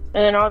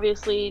 And then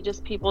obviously,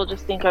 people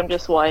just think I'm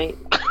just white.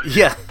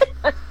 Yeah,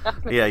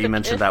 yeah. You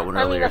mentioned that one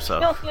earlier. That's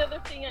the only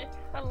other thing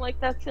I'm like,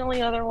 that's the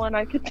only other one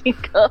I could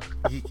think of.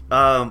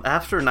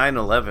 After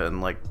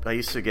 9/11, like I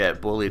used to get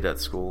bullied at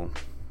school,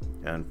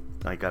 and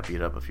I got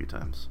beat up a few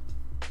times.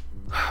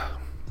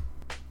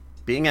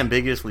 Being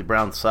ambiguously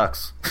brown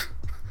sucks.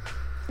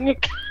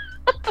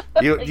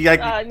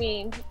 I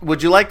mean,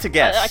 would you like to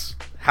guess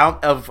how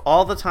of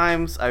all the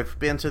times I've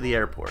been to the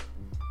airport,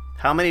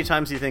 how many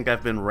times do you think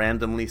I've been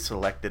randomly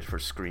selected for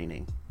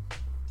screening?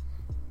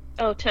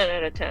 Oh, 10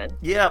 out of 10.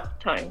 Yep.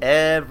 Times.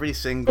 Every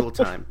single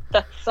time.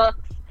 That sucks.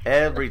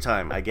 Every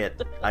time I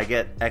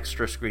get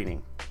extra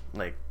screening.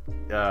 Like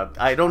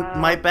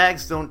my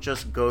bags don't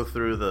just go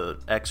through the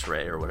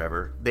x-ray or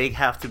whatever. They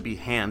have to be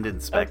hand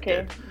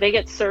inspected. Okay. They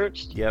get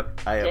searched.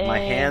 Yep. My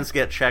hands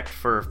get checked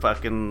for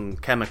fucking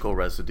chemical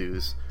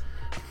residues.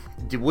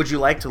 Would you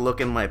like to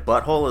look in my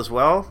butthole as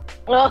well?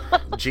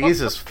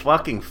 Jesus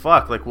fucking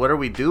fuck. Like, what are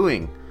we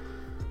doing?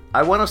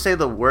 I want to say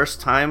the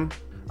worst time,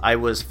 I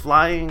was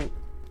flying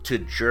to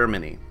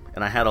Germany,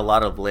 and I had a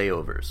lot of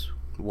layovers.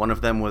 One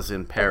of them was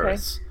in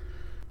Paris. Okay.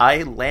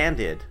 I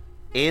landed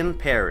in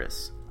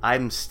Paris.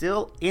 I'm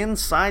still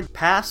inside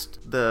past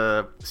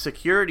the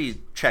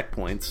security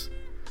checkpoints,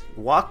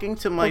 walking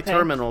to my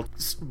terminal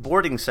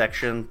boarding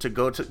section to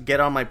go to get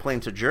on my plane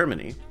to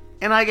Germany,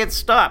 and I get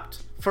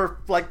stopped for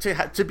like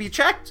to be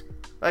checked.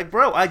 Like,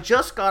 bro, I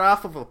just got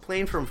off of a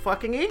plane from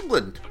fucking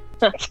England.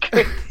 That's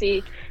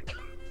crazy.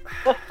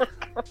 Oh my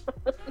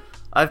God.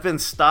 I've been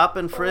stopped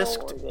and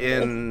frisked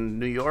in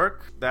New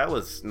York. That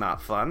was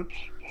not fun.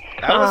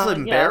 That was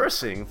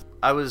embarrassing. Yeah.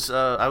 I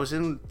was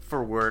in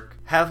for work.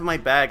 Have my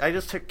bag. I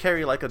just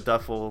carry like a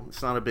duffel.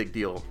 It's not a big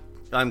deal.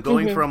 I'm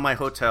going from my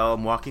hotel.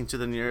 I'm walking to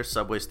the nearest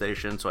subway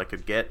station so I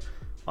could get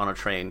on a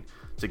train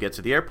to get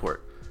to the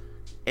airport.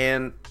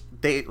 And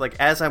they, like,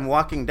 as I'm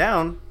walking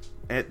down,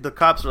 the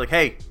cops are like,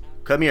 "Hey,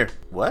 come here."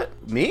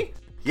 What? Me?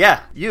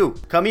 yeah, you,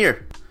 come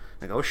here.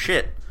 I go, oh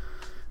shit.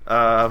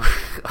 Oh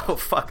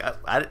fuck,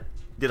 I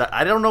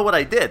don't know what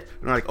I did.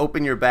 And they're like,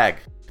 open your bag.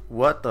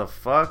 What the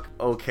fuck?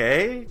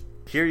 Okay,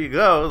 here you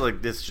go.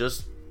 Like, it's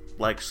just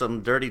like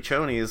some dirty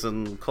chonies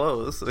and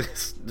clothes.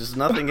 There's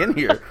nothing in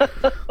here.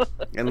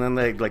 And then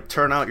they like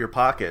turn out your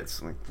pockets.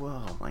 I'm like,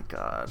 whoa, my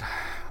god.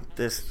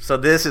 This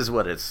is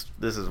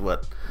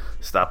what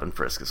stop and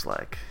frisk is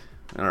like.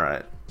 All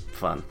right,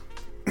 fun.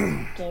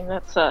 Dang,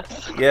 that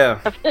sucks. Yeah.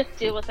 I have to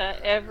deal with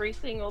that every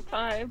single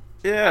time.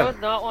 Yeah. I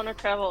would not want to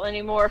travel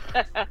anymore if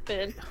that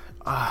happened.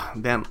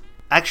 Man.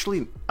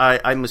 Actually,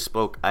 I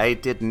misspoke. I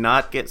did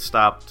not get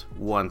stopped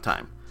one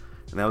time.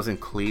 And that was in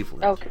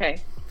Cleveland.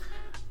 Okay.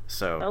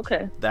 So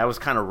that was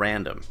kind of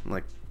random.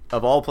 Like,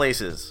 of all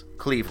places,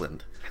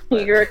 Cleveland.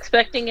 You're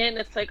expecting it, and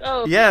it's like,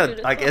 oh, yeah,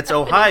 dude, like it's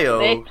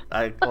Ohio.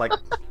 I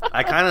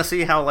kind of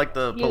see how like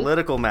the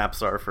political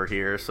maps are for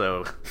here.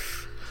 So,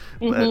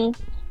 but,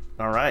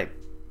 all right.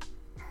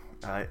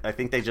 I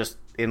think they just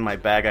in my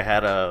bag. I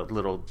had a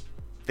little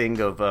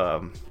thing of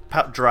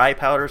dry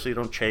powder, so you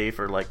don't chafe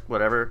or like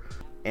whatever.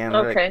 And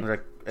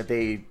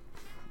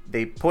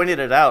they pointed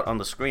it out on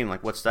the screen,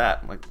 like, what's that?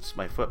 I'm like, it's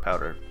my foot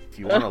powder. If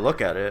you want to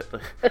look at it.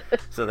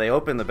 So they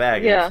open the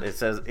bag. Yeah. And it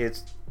says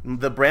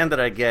the brand that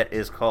I get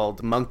is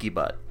called Monkey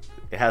Butt.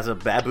 It has a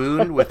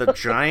baboon with a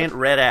giant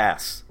red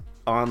ass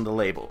on the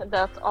label.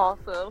 That's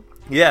awesome.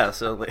 Yeah,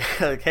 so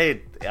like,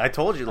 hey, I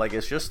told you, like,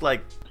 it's just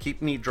like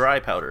keep me dry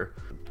powder.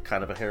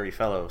 Kind of a hairy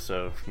fellow,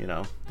 so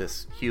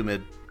this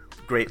humid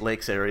Great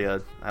Lakes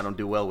area, I don't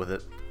do well with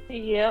it.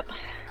 Yep.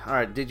 All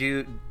right, did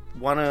you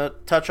want to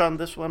touch on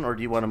this one, or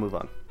do you want to move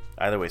on?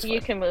 Either way's fine.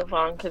 You can move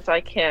on, because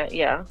I can't,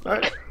 yeah.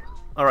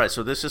 All right,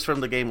 so this is from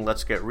the game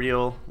Let's Get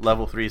Real.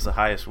 Level 3 is the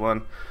highest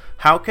one.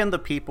 How can the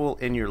people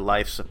in your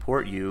life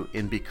support you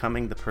in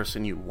becoming the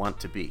person you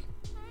want to be?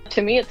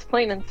 To me, it's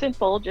plain and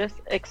simple. Just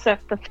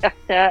accept the fact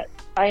that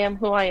I am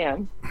who I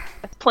am.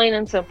 It's plain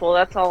and simple.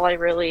 That's all I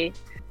really...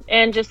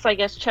 And just, I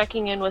guess,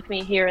 checking in with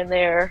me here and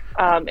there,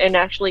 and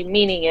actually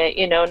meaning it,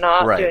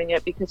 not doing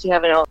it because you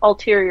have an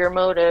ulterior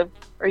motive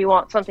or you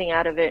want something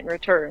out of it in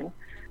return,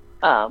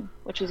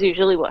 which is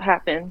usually what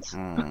happens.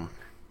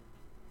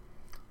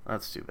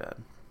 That's too bad.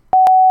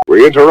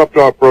 We interrupt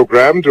our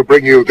program to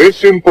bring you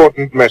this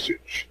important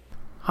message.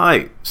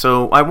 Hi,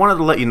 so I wanted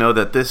to let you know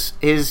that this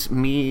is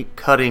me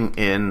cutting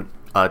in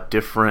a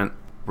different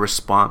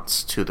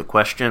response to the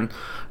question.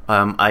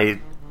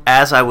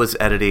 As I was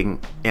editing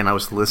and I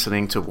was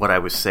listening to what I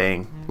was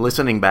saying,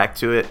 listening back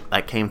to it,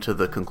 I came to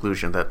the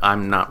conclusion that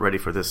I'm not ready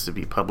for this to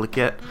be public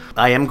yet.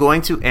 I am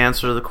going to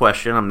answer the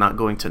question, I'm not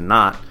going to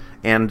not,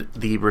 and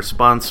the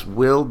response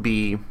will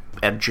be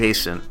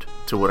adjacent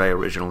to what I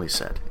originally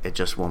said. It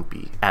just won't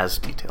be as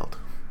detailed.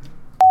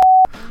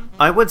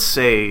 I would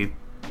say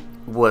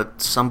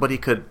what somebody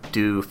could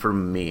do for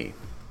me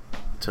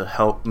to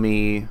help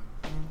me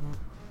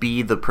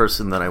be the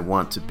person that I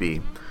want to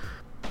be.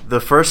 The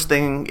first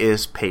thing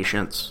is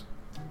patience.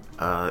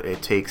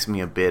 It takes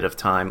me a bit of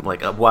time.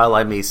 Like, while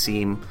I may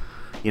seem,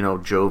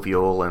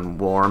 jovial and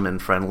warm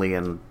and friendly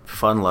and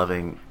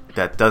fun-loving,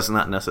 that does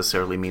not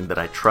necessarily mean that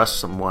I trust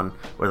someone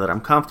or that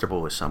I'm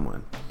comfortable with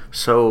someone.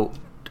 So,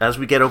 as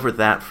we get over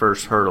that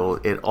first hurdle,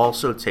 it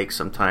also takes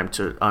some time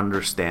to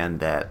understand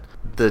that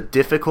the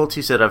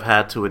difficulties that I've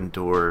had to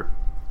endure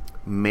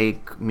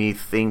make me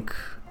think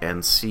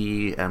and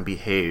see and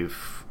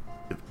behave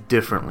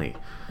differently.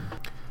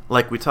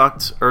 Like we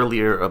talked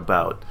earlier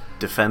about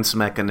defense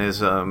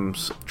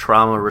mechanisms,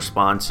 trauma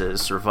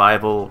responses,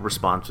 survival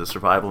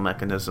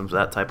mechanisms,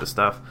 that type of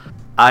stuff.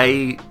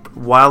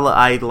 While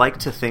I like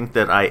to think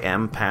that I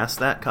am past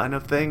that kind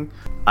of thing,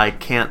 I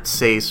can't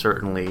say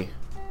certainly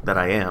that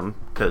I am,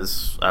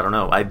 because, I don't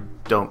know, I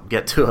don't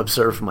get to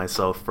observe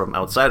myself from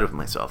outside of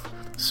myself.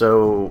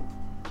 So,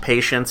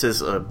 patience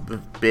is a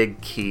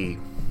big key,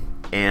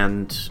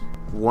 and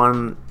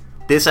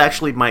this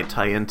actually might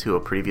tie into a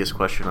previous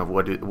question of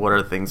what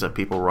are things that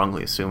people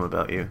wrongly assume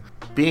about you.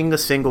 Being a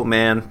single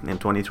man in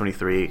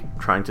 2023,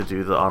 trying to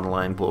do the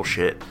online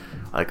bullshit,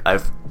 like,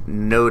 I've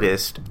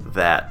noticed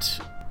that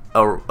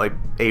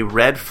a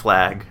red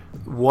flag,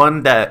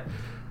 one that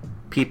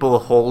people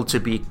hold to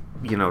be,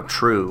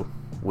 true,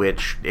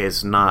 which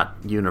is not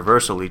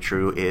universally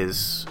true,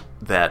 is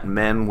that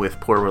men with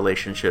poor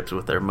relationships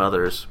with their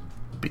mothers,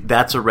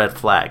 that's a red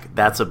flag.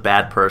 That's a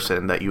bad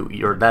person.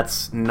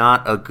 That's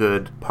not a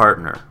good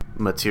partner,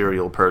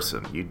 material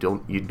person. You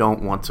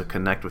don't want to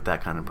connect with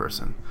that kind of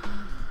person.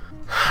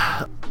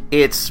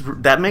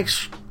 That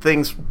makes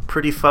things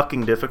pretty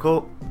fucking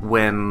difficult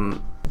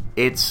when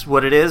it's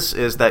what it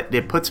is that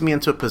it puts me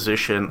into a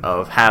position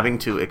of having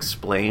to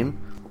explain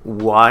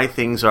why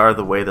things are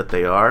the way that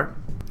they are.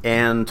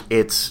 And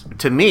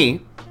to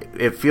me,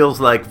 it feels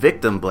like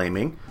victim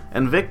blaming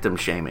and victim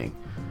shaming.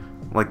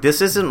 Like,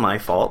 this isn't my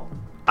fault.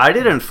 I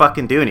didn't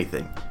fucking do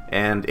anything.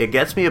 And it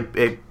gets me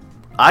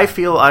I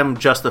feel I'm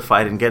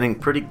justified in getting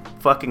pretty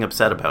fucking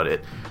upset about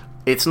it.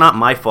 It's not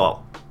my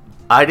fault.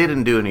 I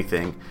didn't do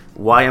anything.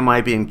 Why am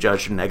I being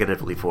judged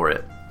negatively for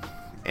it?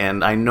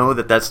 And I know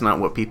that that's not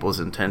what people's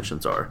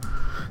intentions are.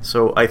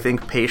 So I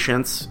think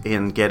patience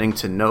in getting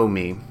to know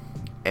me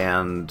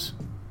and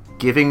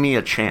giving me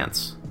a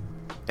chance.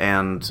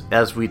 And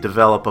as we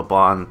develop a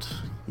bond,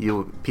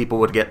 people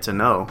would get to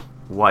know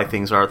why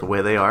things are the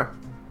way they are.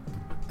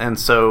 And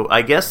so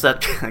I guess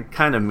that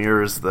kind of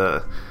mirrors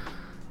the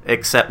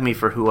accept me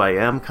for who I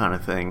am kind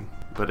of thing.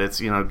 But it's,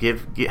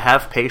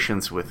 have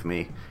patience with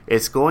me.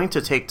 It's going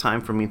to take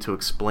time for me to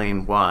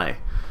explain why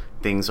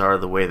things are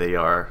the way they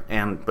are,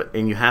 and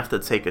you have to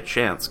take a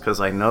chance,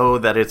 because I know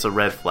that it's a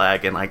red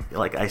flag, and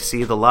I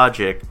see the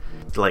logic.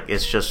 Like,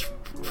 it's just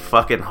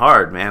fucking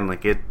hard, man.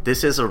 Like,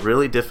 this is a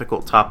really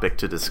difficult topic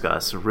to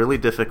discuss, a really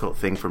difficult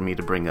thing for me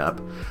to bring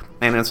up,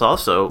 and it's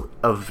also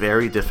a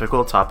very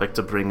difficult topic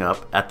to bring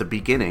up at the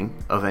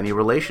beginning of any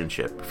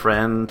relationship,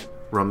 friend,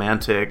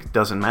 romantic,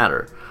 doesn't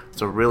matter.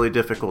 It's a really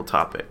difficult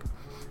topic,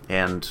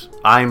 and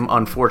I'm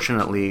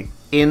unfortunately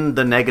in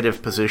the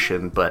negative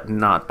position, but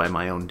not by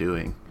my own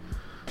doing.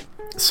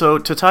 So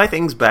to tie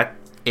things back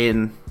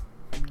in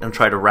and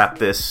try to wrap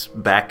this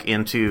back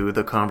into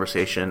the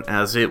conversation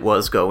as it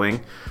was going,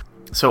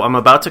 so I'm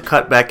about to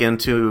cut back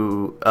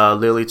into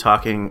Lily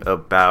talking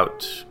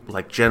about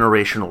like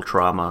generational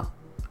trauma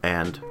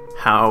and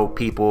how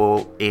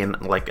people in,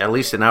 like, at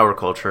least in our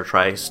culture,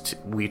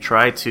 we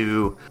try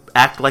to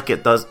act like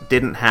it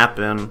didn't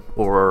happen,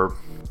 or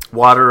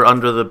water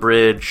under the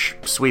bridge,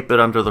 sweep it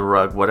under the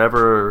rug,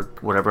 whatever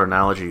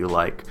analogy you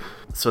like.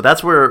 So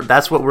that's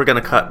what we're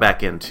going to cut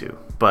back into.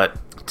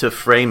 But to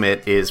frame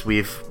it is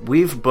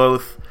we've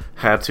both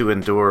had to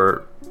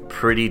endure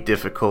pretty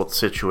difficult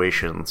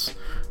situations,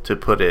 to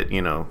put it,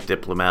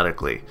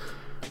 diplomatically.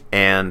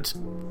 And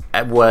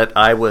what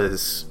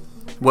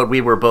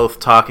we were both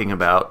talking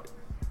about,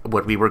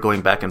 what we were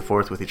going back and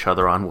forth with each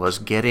other on, was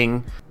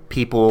getting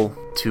people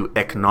to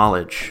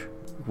acknowledge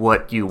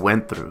what you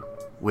went through,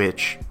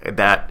 which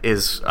that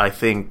is, I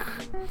think,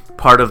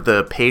 part of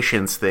the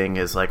patience thing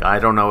is, like, I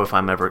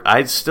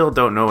still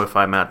don't know if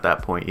I'm at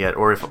that point yet,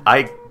 or if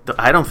I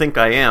don't think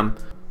I am,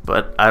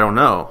 but I don't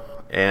know.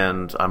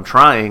 And I'm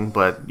trying,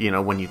 but,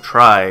 when you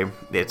try,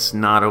 it's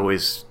not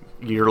always,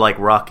 you're like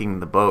rocking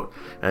the boat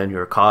and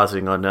you're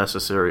causing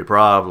unnecessary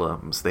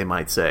problems, they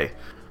might say.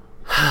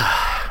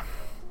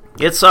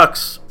 It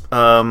sucks.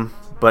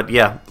 But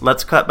yeah,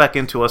 let's cut back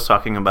into us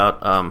talking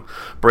about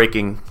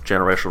breaking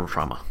generational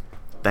trauma.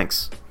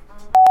 Thanks.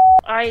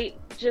 I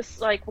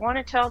just want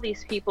to tell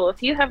these people,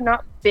 if you have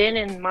not been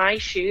in my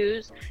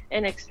shoes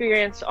and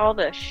experienced all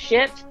the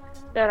shit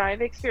that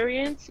I've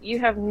experienced, you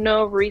have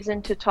no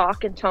reason to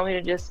talk and tell me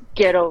to just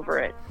get over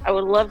it. I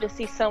would love to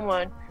see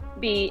someone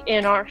be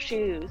in our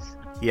shoes.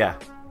 Yeah.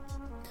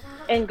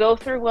 And go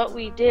through what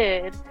we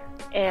did,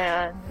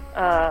 and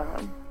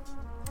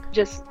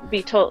just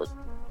be tell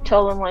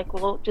them, like,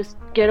 well, just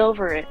get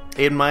over it.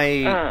 In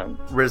my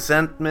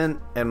resentment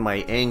and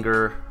my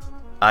anger,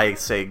 I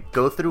say,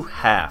 go through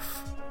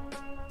half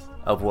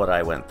of what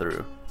I went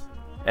through,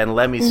 and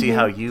let me see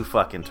how you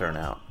fucking turn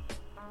out.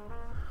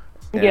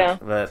 Yeah.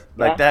 But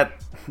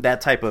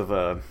that type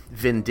of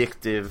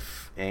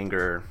vindictive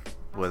anger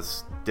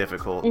was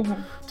difficult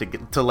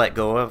to let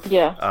go of.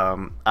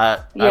 Yeah.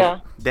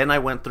 Then I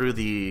went through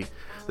the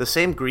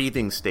same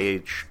grieving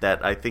stage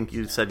that I think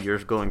you said you're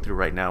going through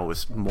right now,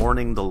 was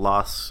mourning the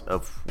loss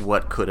of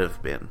what could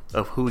have been,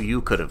 of who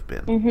you could have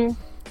been.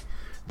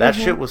 That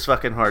shit was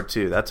fucking hard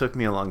too. That took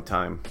me a long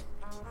time.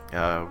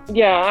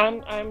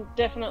 Yeah, I'm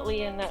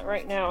definitely in that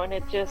right now, and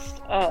it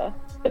just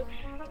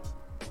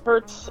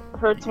hurts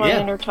my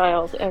inner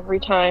child every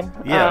time.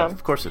 Yeah,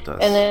 of course it does.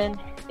 And then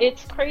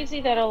it's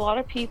crazy that a lot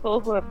of people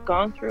who have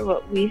gone through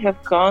what we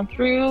have gone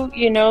through,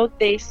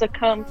 they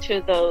succumb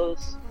to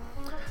those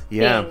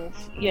things.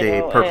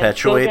 They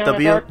perpetuate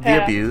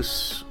the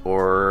abuse,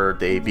 or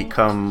they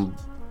become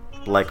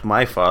like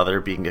my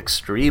father, being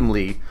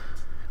extremely,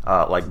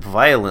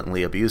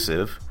 violently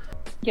abusive.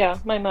 Yeah,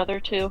 my mother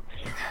too.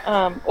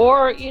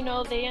 Or,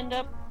 they end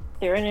up,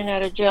 they're in and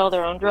out of jail,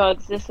 they're on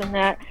drugs, this and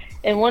that.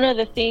 And one of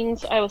the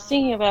things, I was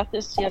thinking about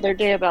this the other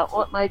day, about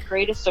what my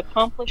greatest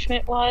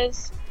accomplishment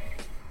was,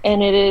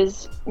 and it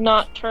is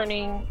not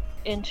turning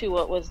into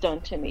what was done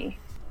to me.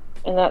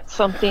 And that's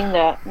something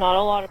that not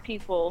a lot of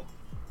people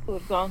who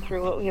have gone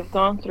through what we have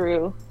gone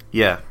through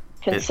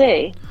can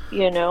say,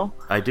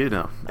 I do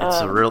know.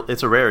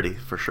 It's a rarity,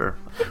 for sure.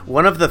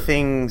 One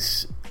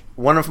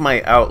of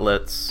my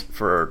outlets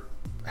for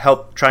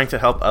trying to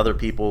help other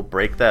people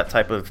break that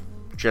type of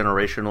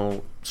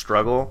generational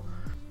struggle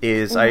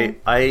is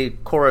I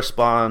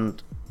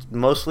correspond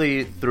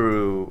mostly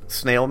through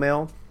snail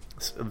mail,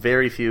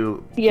 very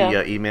few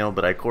via email,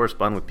 but I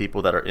correspond with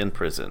people that are in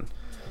prison,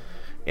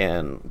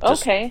 and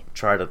just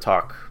try to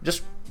talk,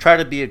 just try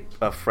to be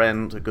a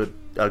friend,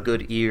 a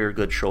good ear,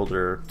 good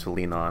shoulder to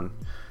lean on.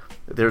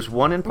 There's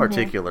one in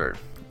particular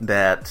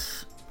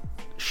that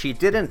she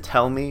didn't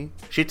tell me.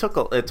 It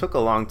took a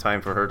long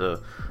time for her to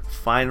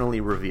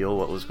finally reveal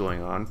what was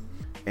going on,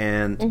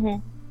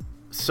 and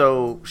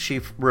so she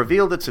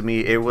revealed it to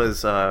me. It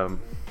was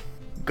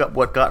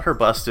what got her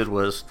busted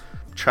was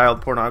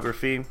child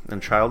pornography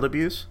and child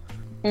abuse,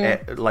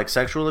 like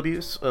sexual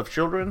abuse of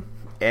children.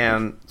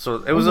 And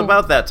so it was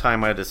about that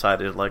time I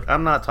decided, like,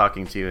 I'm not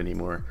talking to you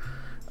anymore.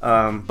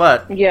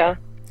 But Yeah.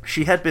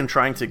 she had been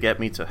trying to get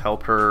me to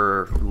help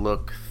her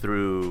look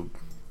through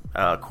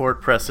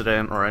court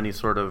precedent or any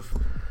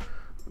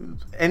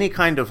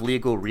kind of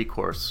legal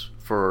recourse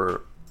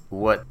for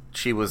what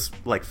she was,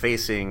 like,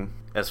 facing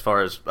as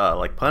far as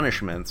like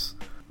punishments,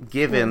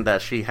 given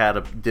that she had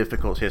a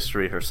difficult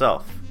history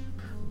herself.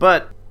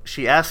 But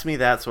she asked me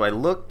that, so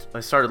I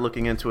started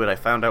looking into it. I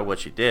found out what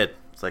she did.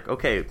 It's like,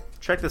 okay,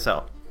 check this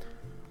out.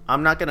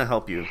 I'm not going to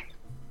help you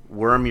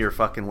worm your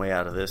fucking way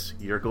out of this.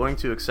 You're going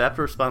to accept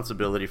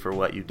responsibility for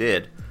what you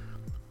did.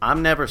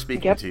 I'm never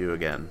speaking to you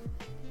again.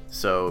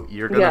 So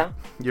you're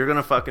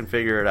gonna fucking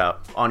figure it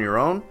out on your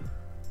own,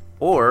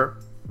 or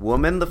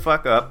woman the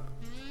fuck up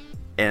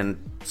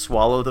and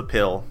swallow the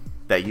pill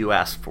that you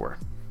asked for.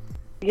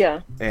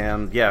 Yeah.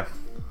 And yeah,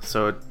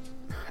 so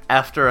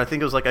after I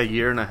think it was like a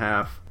year and a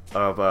half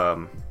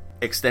of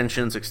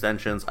extensions,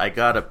 I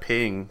got a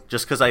ping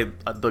just because I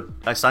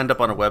signed up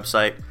on a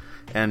website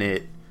and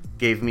it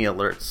gave me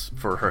alerts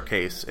for her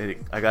case.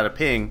 I got a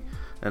ping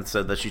and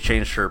said that she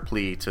changed her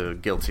plea to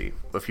guilty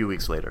a few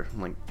weeks later.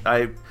 Like,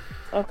 I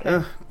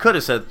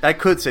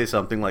could say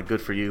something like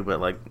 "good for you," but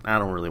like I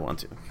don't really want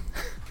to.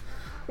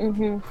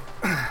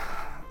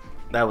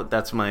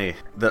 That's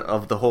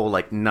the whole,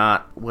 like,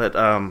 not what.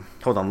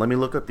 Hold on, let me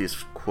look up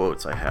these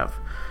quotes I have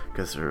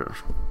because they're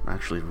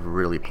actually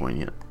really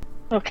poignant.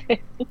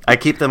 Okay. I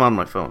keep them on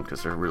my phone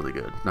because they're really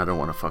good and I don't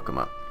want to fuck them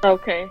up.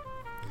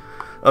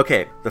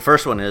 Okay, the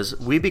first one is,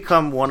 we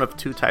become one of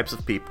two types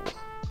of people.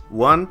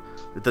 One,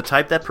 the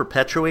type that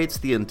perpetuates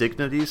the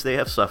indignities they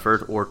have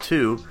suffered, or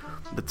two,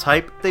 the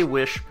type they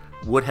wish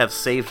would have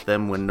saved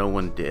them when no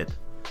one did.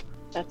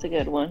 That's a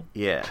good one.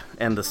 Yeah,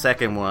 and the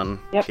second one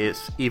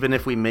is, even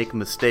if we make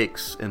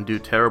mistakes and do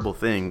terrible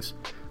things,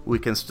 we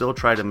can still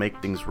try to make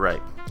things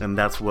right, and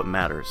that's what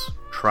matters,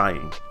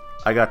 trying.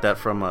 I got that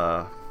from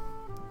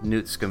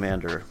Newt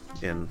Scamander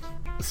in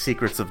The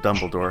Secrets of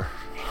Dumbledore.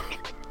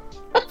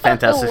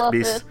 Fantastic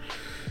Beasts.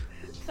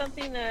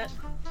 Something that,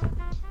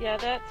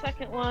 that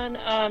second one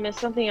is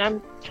something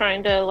I'm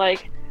trying to,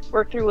 like,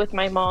 work through with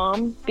my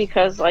mom,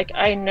 because, like,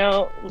 I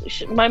know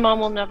my mom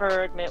will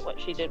never admit what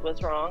she did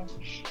was wrong.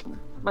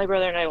 My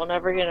brother and I will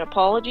never get an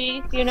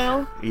apology, you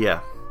know?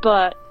 Yeah.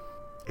 But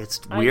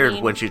it's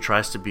weird when she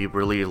tries to be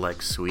really,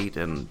 like, sweet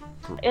and...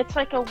 It's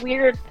like a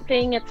weird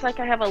thing. It's like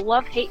I have a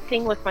love-hate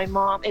thing with my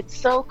mom. It's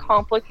so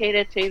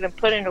complicated to even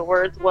put into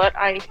words what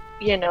I,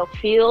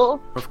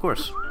 feel. Of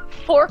course.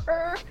 For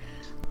her.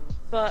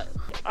 But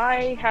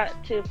I had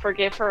to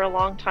forgive her a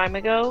long time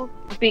ago,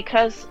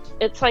 because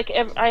it's like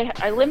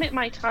I limit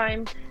my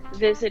time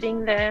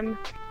visiting them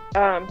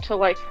to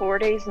like 4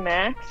 days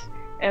max,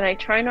 and I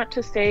try not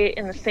to stay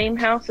in the same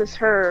house as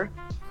her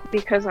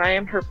because I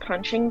am her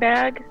punching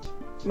bag.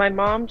 My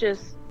mom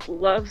just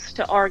loves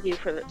to argue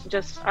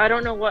I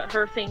don't know what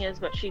her thing is,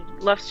 but she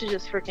loves to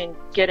just freaking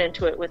get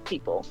into it with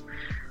people.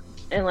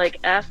 And like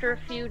after a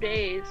few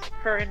days,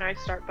 her and I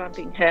start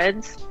bumping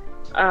heads.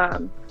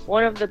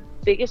 One of the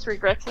biggest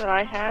regrets that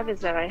I have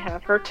is that I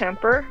have her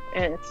temper,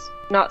 and it's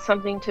not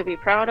something to be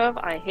proud of.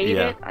 I hate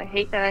it. I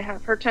hate that I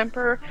have her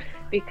temper,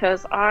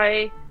 because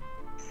I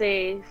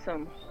say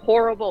some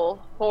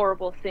horrible,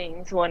 horrible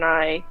things when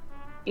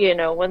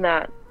when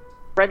that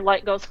red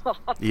light goes off.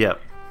 Yeah.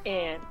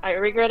 And I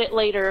regret it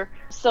later.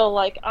 So,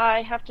 like,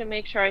 I have to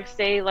make sure I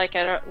stay, like,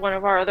 at one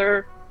of our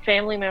other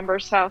family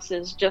members'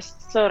 houses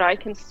just so that I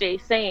can stay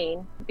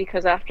sane,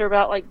 because after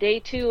about, like, day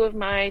 2 of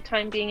my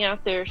time being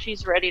out there,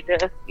 she's ready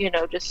to,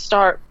 just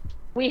start.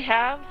 We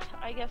have,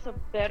 I guess, a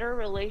better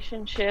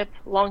relationship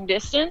long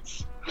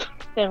distance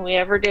than we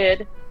ever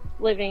did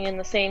living in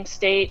the same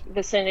state,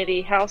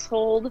 vicinity,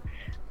 household.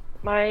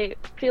 My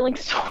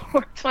feelings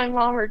towards my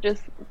mom are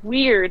just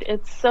weird.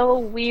 It's so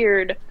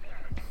weird,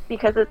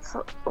 because it's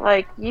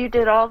like, you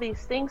did all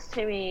these things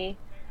to me,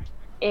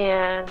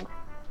 and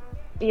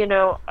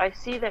I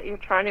see that you're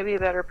trying to be a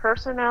better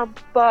person now,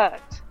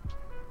 but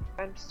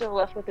I'm still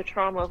left with the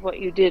trauma of what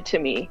you did to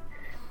me.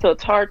 So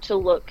it's hard to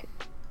look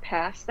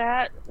past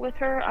that with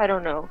her. I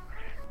don't know.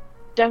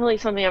 Definitely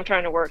something I'm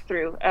trying to work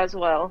through as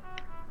well,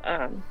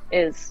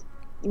 is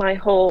my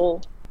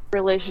whole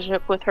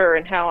relationship with her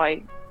and how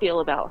I feel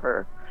about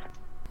her.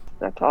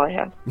 That's all I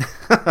have.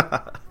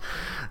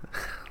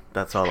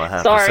 That's all I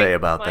have to say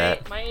about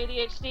that. My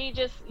ADHD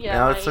just,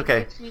 no, it's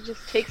okay. ADHD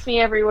just takes me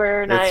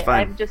everywhere, and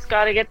I've just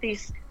got to get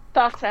these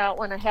thoughts out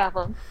when I have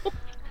them.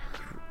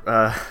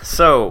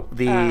 So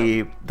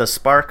the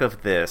spark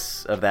of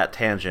that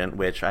tangent,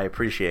 which I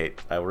appreciate,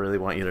 I really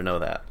want you to know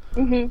that.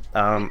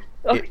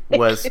 It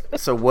was,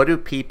 so what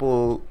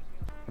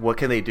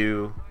can they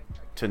do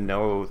to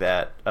know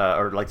that,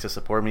 or like to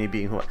support me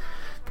being who?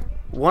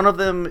 One of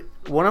the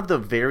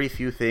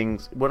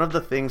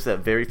things that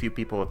very few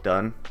people have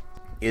done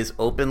is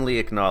openly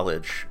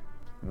acknowledge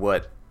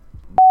what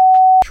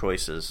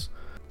choices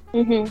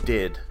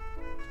did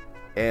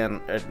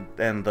and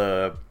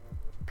the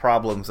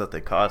problems that they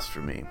caused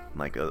for me.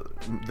 Like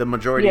the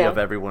majority of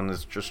everyone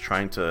is just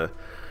trying to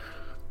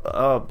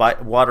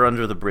water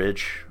under the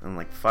bridge. I'm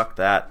like, fuck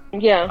that.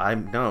 Yeah.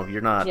 No,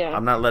 you're not. Yeah.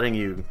 I'm not letting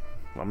you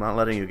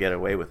get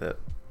away with it.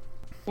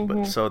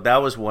 But so that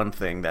was one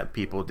thing that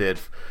people did.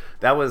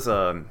 That was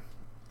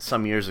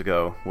some years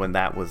ago when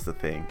that was the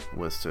thing,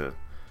 was to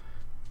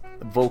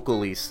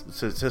vocally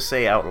to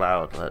say out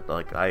loud that,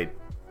 like,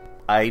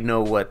 I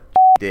know what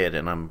did,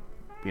 and I'm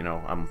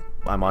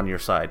on your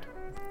side.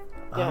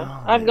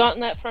 Yeah, I've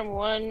gotten that from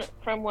one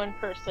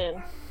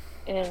person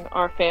in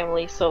our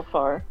family so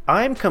far.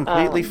 I'm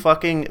completely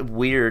fucking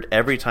weird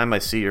every time I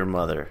see your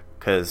mother.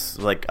 Because,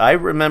 like, I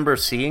remember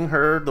seeing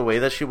her the way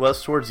that she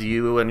was towards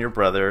you and your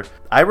brother.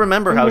 I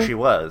remember how she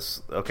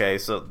was, okay?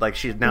 So, like,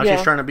 she's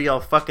trying to be all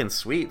fucking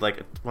sweet.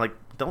 Like,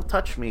 don't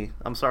touch me.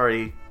 I'm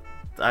sorry.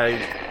 I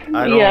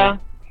don't... Yeah.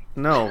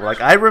 No,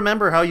 like, I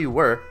remember how you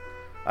were.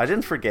 I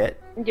didn't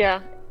forget.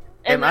 Yeah.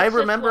 And I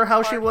remember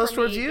how she was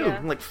towards you. Yeah.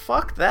 I'm like,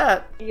 fuck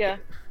that. Yeah.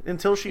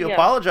 Until she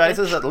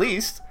apologizes, at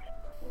least.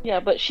 Yeah,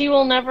 but she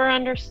will never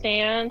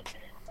understand.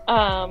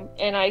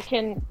 And I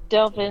can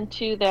delve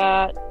into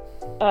that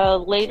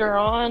later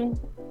on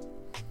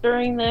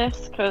during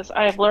this, because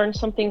I've learned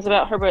some things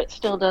about her, but it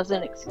still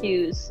doesn't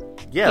excuse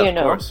of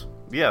course.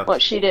 Yeah,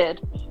 what she did.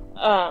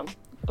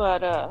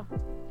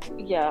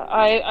 Yeah,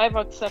 I've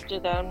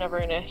accepted that I'm never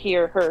going to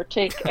hear her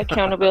take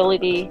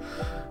accountability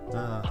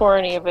for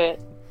any of it.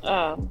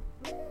 So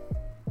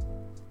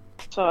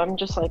I'm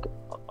just like,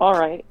 all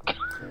right.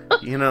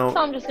 So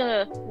I'm just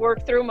going to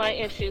work through my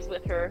issues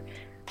with her.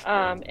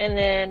 And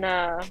then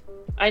I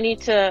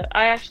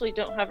actually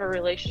don't have a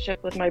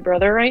relationship with my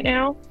brother right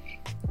now.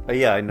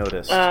 Yeah, I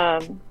noticed.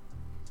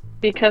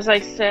 Because I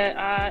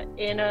said,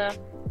 in a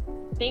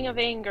thing of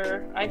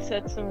anger, I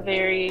said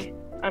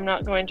I'm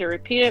not going to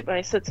repeat it, but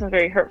I said some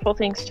very hurtful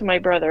things to my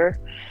brother.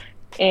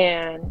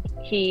 And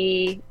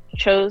he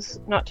chose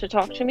not to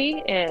talk to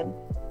me, and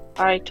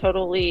I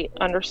totally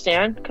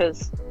understand,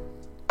 because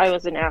I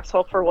was an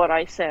asshole for what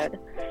I said.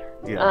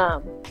 Yeah.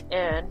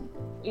 And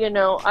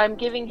I'm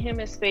giving him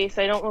his space.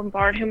 I don't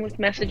bombard him with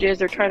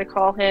messages or try to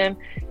call him.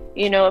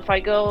 If I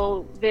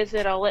go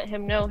visit, I'll let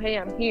him know, hey,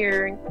 I'm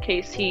here, in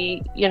case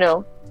he,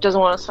 doesn't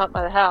want to stop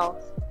by the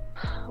house.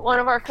 One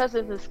of our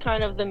cousins is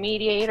kind of the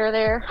mediator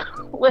there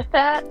with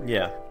that.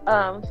 Yeah.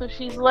 So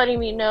she's letting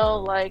me know,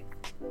 like,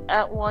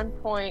 at one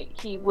point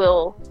he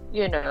will,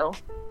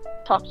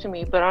 talk to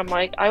me, but I'm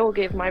like, I will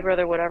give my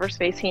brother whatever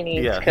space he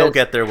needs. Yeah, he'll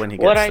get there when he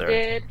gets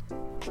there.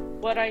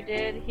 What I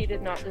did, he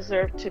did not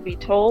deserve to be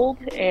told,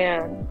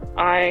 and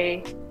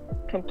I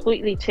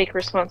completely take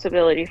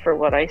responsibility for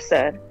what I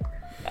said.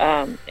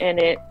 And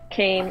it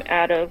came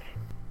out of,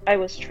 I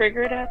was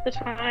triggered at the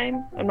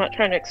time. I'm not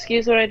trying to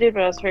excuse what I did,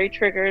 but I was very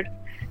triggered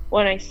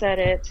when I said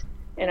it,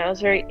 and I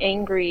was very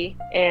angry,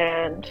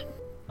 and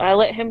I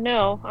let him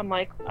know, I'm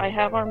like, I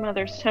have our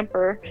mother's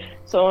temper,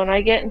 so when I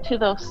get into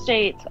those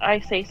states, I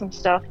say some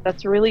stuff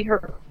that's really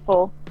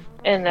hurtful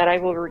and that I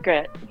will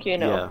regret,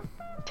 10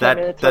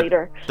 minutes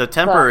later. The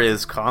temper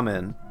is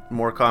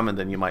more common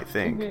than you might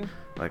think.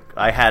 Mm-hmm. Like,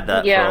 I had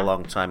that for a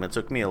long time. It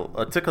took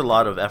a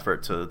lot of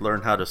effort to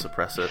learn how to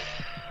suppress it.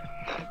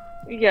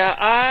 Yeah,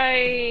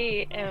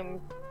 I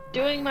am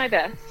doing my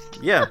best.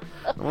 Yeah,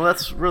 well,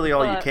 that's really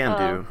all you can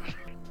do.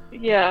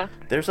 Yeah.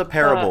 There's a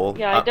parable.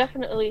 Yeah, I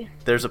definitely...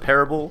 There's a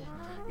parable.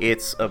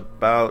 It's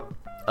about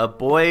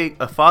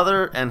a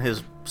father and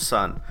his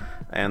son.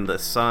 And the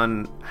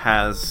son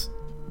has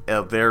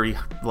a very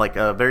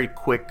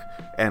quick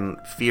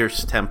and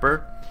fierce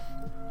temper.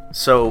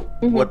 So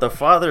what the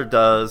father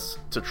does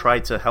to try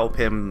to help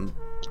him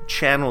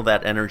channel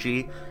that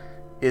energy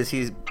is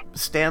he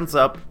stands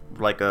up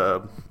like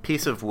a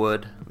piece of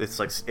wood. It's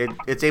like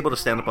it's able to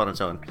stand up on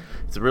its own.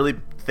 It's really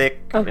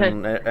thick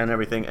and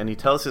everything. And he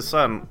tells his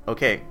son,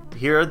 okay,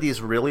 here are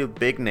these really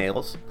big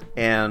nails,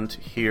 and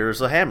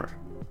here's a hammer.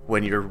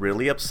 When you're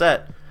really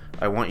upset,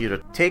 I want you to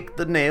take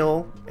the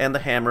nail and the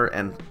hammer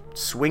and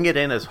swing it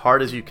in as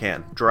hard as you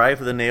can. Drive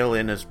the nail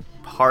in as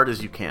hard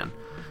as you can.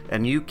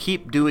 And you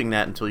keep doing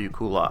that until you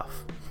cool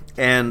off.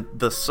 And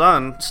the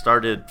son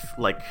started,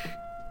 like,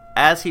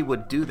 as he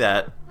would do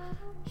that,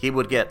 he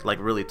would get, like,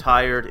 really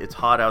tired. It's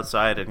hot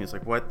outside, and he's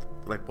like, what?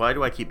 Like, why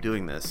do I keep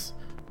doing this?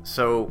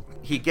 So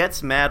he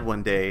gets mad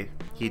one day.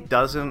 He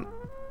doesn't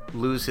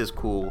lose his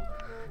cool.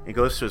 He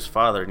goes to his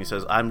father, and he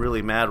says, I'm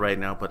really mad right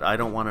now, but I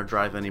don't want to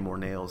drive any more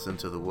nails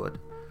into the wood.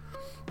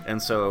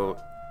 And so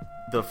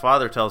the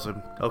father tells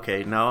him,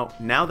 okay, now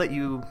that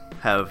you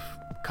have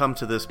come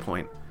to this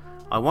point,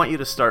 I want you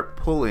to start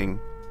pulling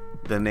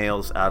the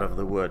nails out of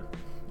the wood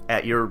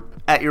at your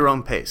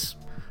own pace.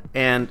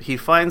 And he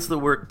finds the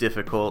work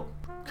difficult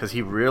because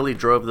he really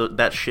drove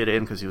that shit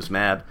in because he was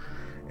mad.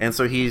 And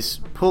so he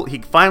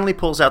finally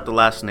pulls out the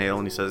last nail,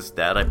 and he says,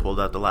 Dad, I pulled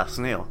out the last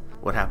nail.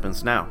 What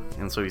happens now?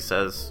 And so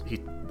he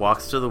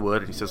walks to the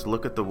wood, and he says,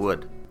 look at the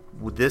wood.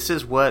 This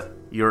is what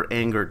your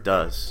anger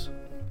does.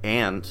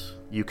 And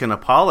you can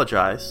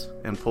apologize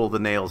and pull the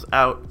nails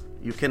out.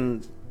 You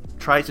can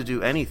try to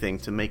do anything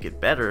to make it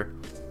better,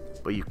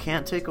 but you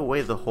can't take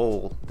away the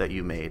hole that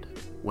you made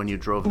when you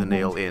drove the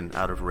nail in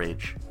out of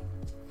rage.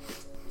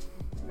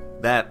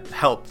 That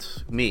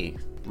helped me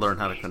learn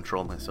how to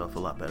control myself a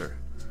lot better.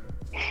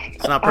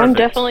 It's not perfect. I'm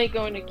definitely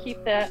going to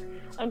keep that.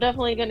 I'm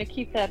definitely going to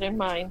keep that in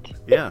mind.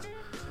 Yeah.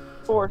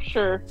 For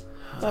sure.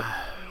 Yep.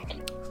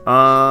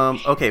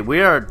 Okay,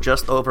 we are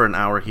just over an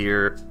hour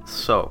here,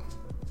 so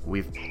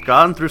we've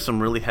gone through some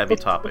really heavy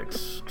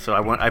topics. So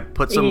I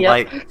put some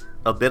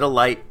a bit of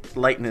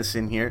lightness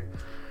in here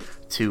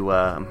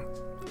to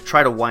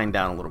try to wind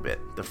down a little bit.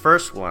 The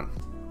first one,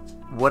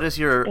 what is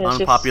your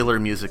unpopular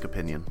music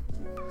opinion?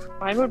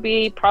 Mine would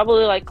be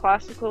probably like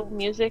classical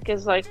music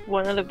is like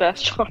one of the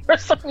best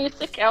genres of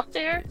music out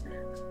there.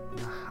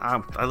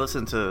 I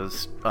listen to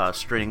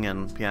string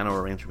and piano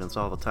arrangements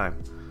all the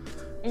time.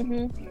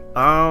 Mm-hmm.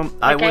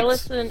 I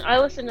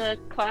listen to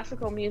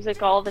classical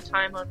music all the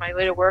time on my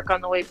way to work,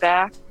 on the way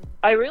back.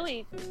 I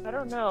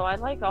don't know. I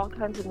like all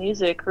kinds of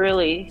music,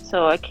 really.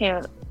 So I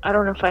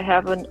don't know if I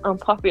have an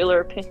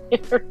unpopular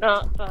opinion or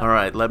not. But, all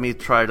right, let me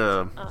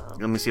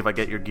see if I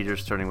get your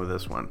gears turning with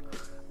this one.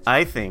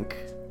 I think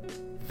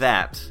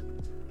that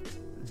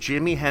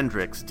Jimi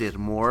Hendrix did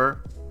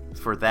more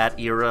for that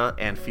era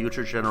and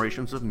future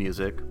generations of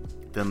music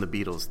than the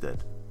Beatles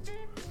did.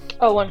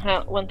 Oh,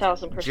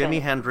 1,000%. Jimi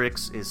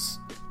Hendrix is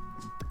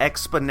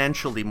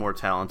exponentially more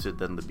talented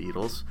than the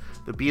Beatles.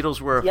 The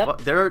Beatles were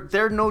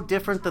they're no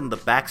different than the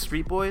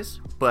Backstreet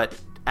Boys, but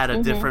at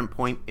a different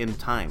point in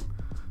time.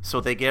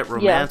 So they get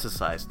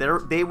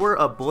romanticized. They were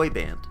a boy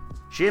band.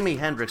 Jimi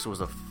Hendrix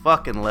was a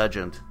fucking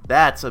legend.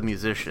 That's a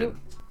musician.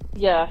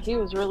 He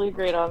was really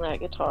great on that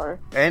guitar.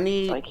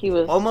 He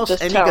was almost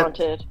just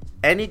talented.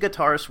 Any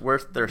guitarist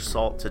worth their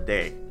salt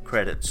today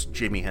credits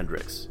Jimi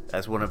Hendrix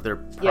as one of their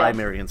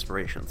primary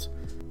inspirations.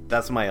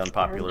 That's my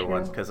unpopular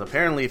one, because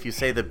apparently if you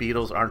say the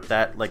Beatles aren't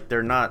that, like,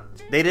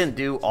 they didn't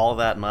do all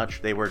that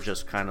much, they were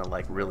just kind of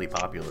like really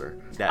popular.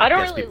 That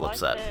gets people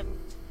upset. Them.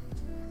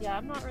 Yeah,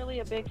 I'm not really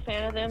a big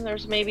fan of them.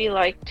 There's maybe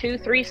like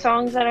 2-3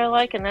 songs that I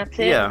like, and that's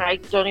it. Yeah. And I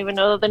don't even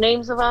know the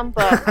names of them,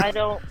 but I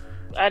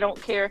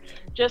don't care.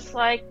 Just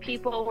like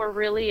people were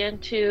really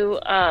into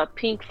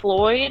Pink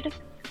Floyd.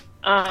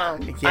 I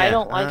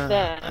don't like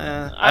that.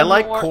 I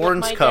like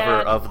Korn's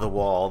cover of The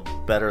Wall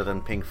better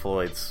than Pink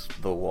Floyd's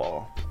The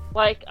Wall.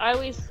 Like, I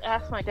always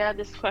ask my dad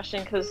this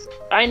question because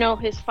I know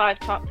his 5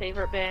 top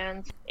favorite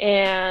bands,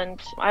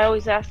 and I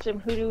always asked him,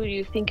 who do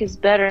you think is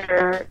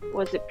better?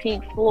 Was it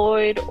Pink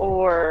Floyd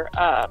or,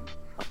 oh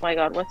my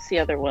god, what's the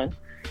other one?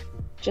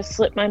 Just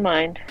slipped my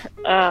mind.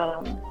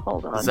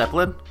 Hold on.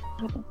 Zeppelin?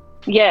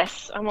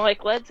 Yes. I'm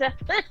like, Led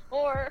Zeppelin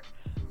or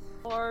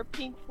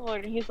Pink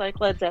Floyd, and he's like,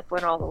 Led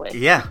Zeppelin all the way.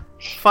 Yeah.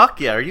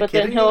 Fuck yeah, are you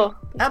kidding me?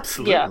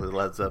 Absolutely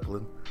Led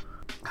Zeppelin.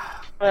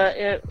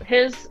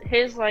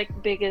 His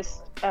like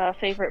biggest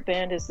favorite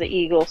band is the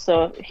Eagles,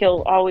 so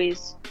he'll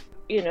always,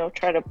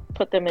 try to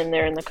put them in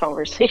there in the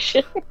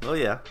conversation. Oh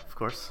yeah, of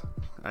course.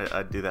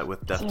 I do that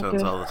with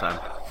Deftones all the time.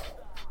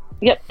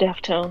 Yep,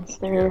 Deftones.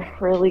 They're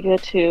really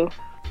good too.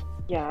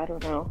 Yeah, I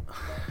don't know.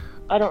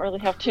 I don't really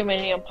have too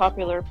many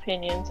unpopular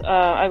opinions.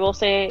 I will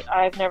say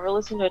I've never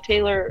listened to a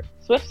Taylor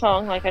Swift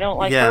song. Like, I don't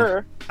like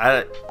her.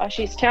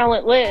 She's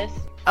talentless.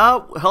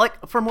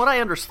 Like, from what I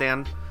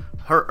understand,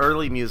 her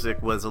early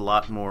music was a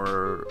lot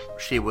more,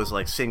 she was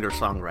like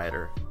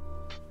singer-songwriter,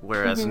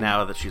 whereas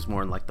now that she's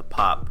more in like the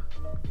pop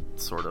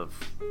sort of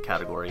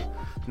category,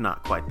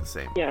 not quite the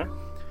same. Yeah.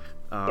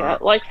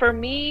 Like for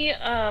me,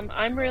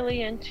 I'm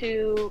really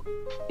into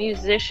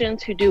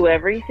musicians who do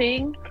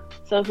everything.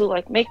 So who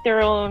like make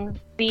their own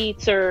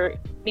beats or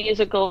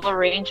musical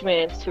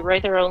arrangements, who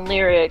write their own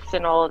lyrics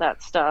and all of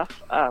that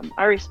stuff.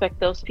 I respect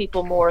those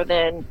people more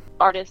than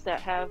artists that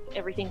have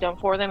everything done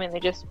for them and they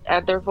just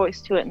add their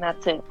voice to it and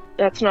that's it.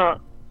 That's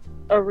not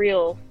a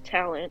real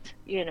talent,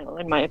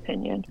 in my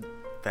opinion.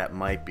 That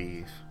might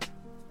be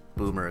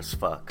boomer as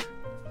fuck,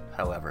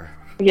 however.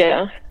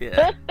 Yeah.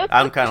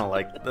 I'm kind of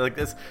like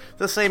this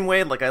the same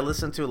way. Like, I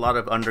listen to a lot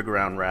of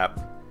underground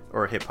rap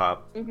or hip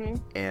hop,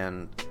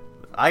 and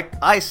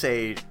I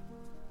say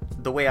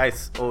the way I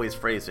always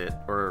phrase it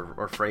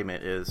or frame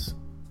it is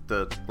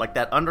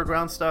that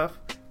underground stuff.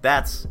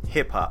 That's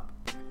hip hop.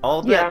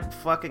 All that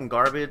fucking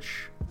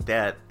garbage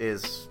that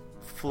is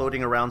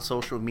floating around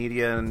social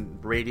media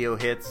and radio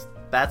hits.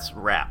 That's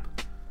rap.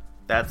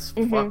 That's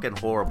fucking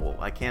horrible.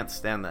 I can't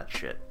stand that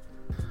shit.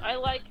 I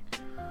like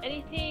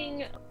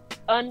anything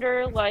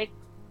under like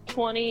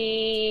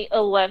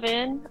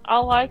 2011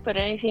 I'll like, but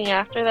anything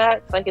after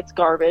that, it's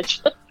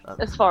garbage.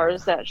 As far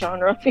as that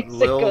genre of music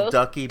Lil goes.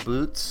 Ducky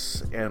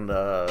Boots and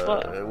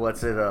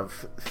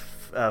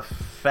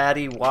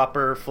Fatty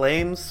Whopper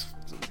Flames.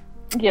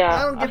 Yeah.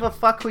 I don't give a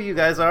fuck who you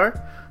guys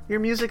are. Your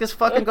music is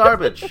fucking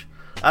garbage.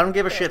 I don't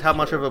give a shit how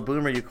much of a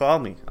boomer you call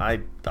me.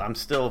 I'm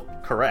still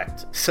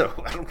correct, so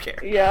I don't care.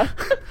 Yeah.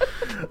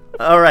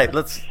 All right,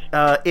 let's.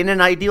 In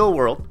an ideal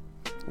world,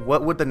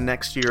 what would the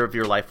next year of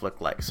your life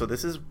look like? So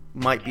this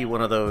might be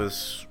one of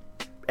those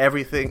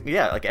everything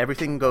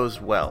goes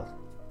well.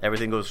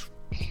 Everything goes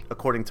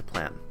according to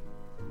plan.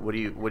 What do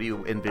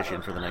you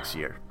envision for the next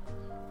year?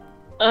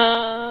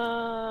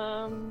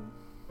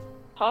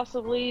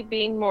 Possibly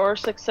being more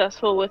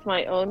successful with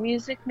my own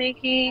music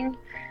making.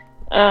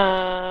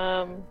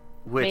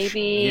 Which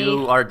maybe...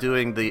 you are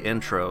doing the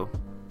intro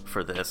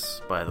for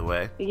this, by the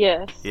way.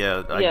 Yes.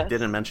 Yeah, I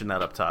didn't mention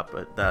that up top,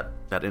 but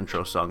that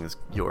intro song is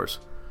yours.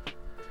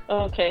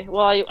 Okay,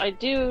 well, I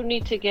do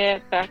need to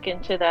get back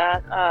into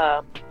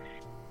that.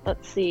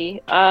 Let's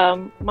see.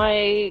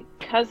 My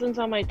cousins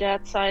on my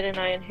dad's side and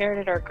I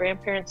inherited our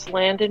grandparents'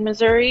 land in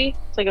Missouri.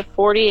 It's like a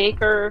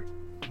 40-acre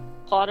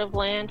plot of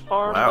land,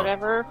 farm, wow.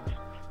 whatever.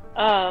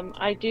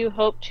 I do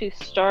hope to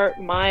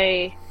start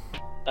my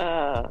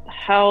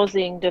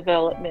housing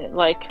development,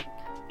 like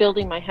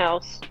building my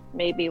house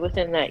maybe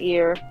within that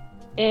year,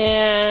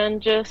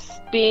 and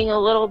just being a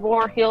little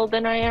more healed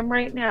than I am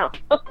right now.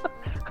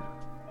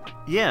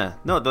 Yeah,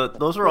 no,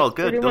 those are all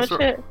good.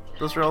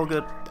 Those are all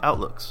good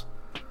outlooks.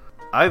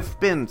 I've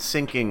been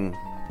sinking.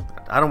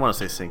 I don't want to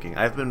say sinking.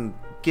 I've been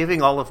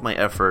giving all of my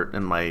effort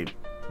and my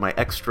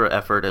extra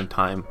effort and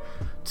time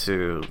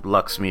to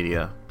Lux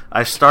Media.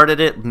 I started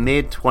it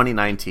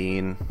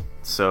mid-2019,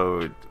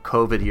 so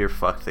COVID year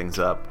fucked things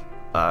up.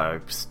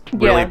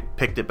 Really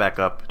picked it back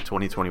up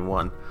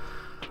 2021.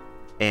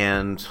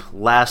 And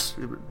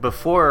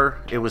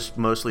before it was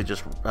mostly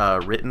just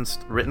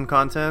written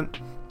content,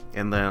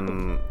 and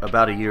then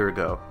about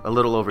a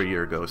little over a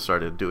year ago,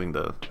 started doing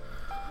the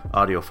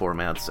audio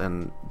formats,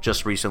 and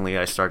just recently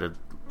I started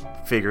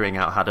figuring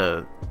out how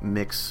to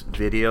mix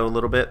video a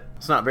little bit.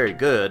 It's not very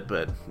good,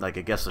 but like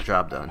it gets the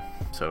job done.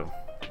 So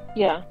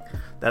yeah,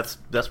 that's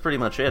pretty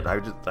much it.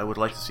 I would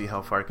like to see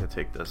how far I can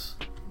take this.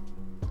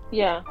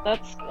 Yeah,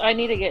 I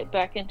need to get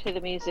back into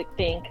the music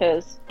thing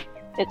because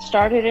it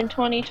started in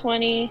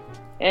 2020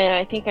 and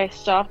I think I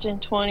stopped in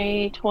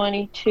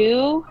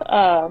 2022.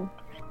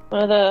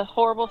 One of the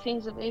horrible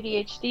things of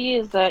ADHD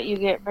is that you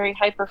get very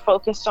hyper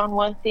focused on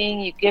one thing,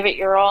 you give it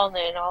your all, and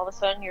then all of a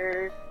sudden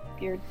you're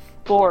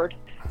bored.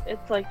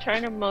 It's like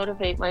trying to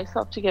motivate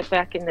myself to get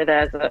back into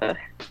that is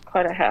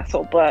quite a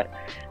hassle, but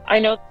I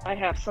know I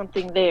have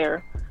something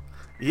there.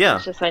 Yeah.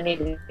 It's just I need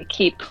to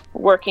keep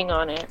working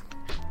on it.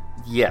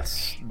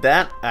 Yes,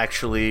 that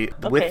actually,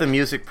 with the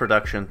music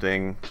production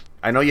thing,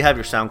 I know you have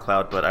your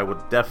SoundCloud, but I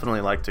would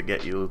definitely like to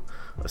get you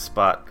a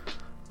spot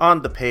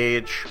on the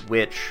page,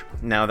 which,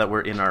 now that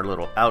we're in our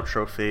little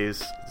outro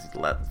phase,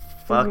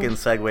 fucking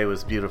segue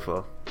was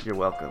beautiful. You're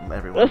welcome,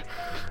 everyone.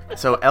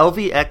 So,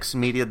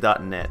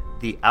 lvxmedia.net.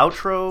 The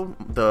outro,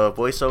 the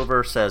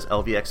voiceover says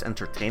LVX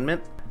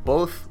Entertainment.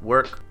 Both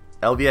work.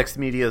 LVX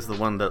Media is the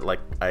one that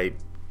I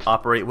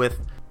operate with.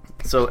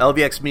 So,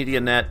 LVX Media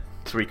Net,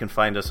 so you can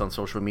find us on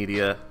social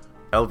media.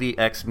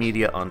 LVX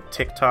Media on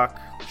TikTok.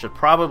 Should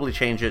probably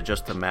change it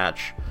just to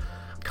match.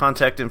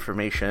 Contact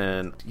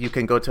information, you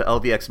can go to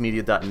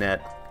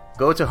lvxmedia.net,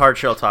 go to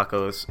Hardshell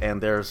Tacos,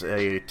 and there's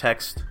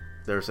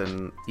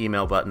an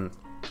email button,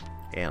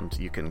 and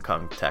you can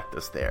contact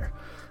us there.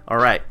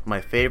 Alright,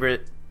 my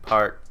favorite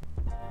part,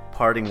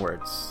 parting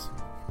words.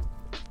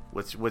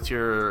 What's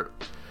your,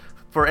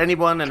 for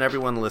anyone and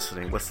everyone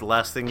listening, what's the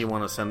last thing you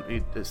want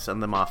to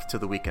send them off to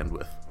the weekend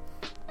with?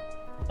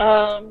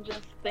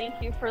 Just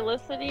thank you for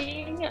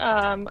listening.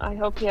 I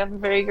hope you have a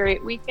very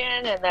great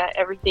weekend and that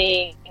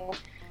everything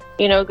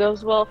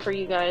goes well for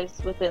you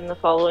guys within the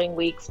following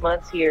weeks,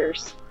 months,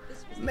 years.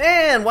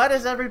 Man, why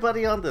does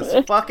everybody on this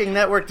fucking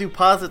network do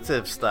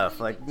positive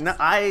stuff? No,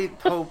 I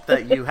hope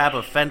that you have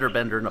a fender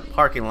bender in a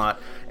parking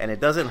lot and it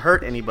doesn't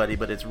hurt anybody,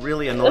 but it's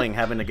really annoying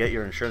having to get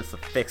your insurance to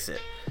fix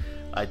it.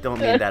 I don't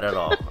mean that at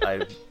all.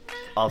 I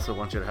also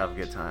want you to have a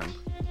good time.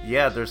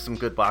 Yeah, there's some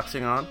good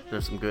boxing on.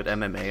 There's some good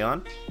MMA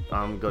on.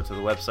 Go to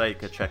the website. You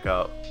can check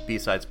out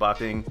B-Sides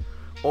Boxing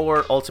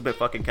or Ultimate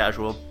Fucking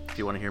Casual if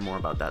you want to hear more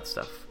about that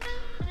stuff.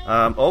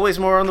 Always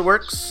more on the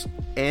works,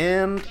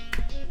 and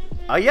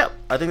I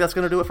think that's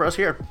going to do it for us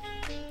here.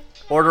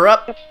 Order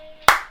up.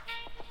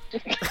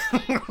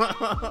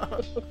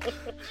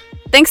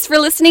 Thanks for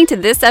listening to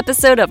this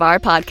episode of our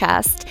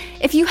podcast.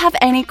 If you have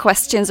any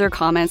questions or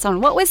comments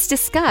on what was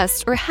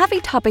discussed or have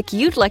a topic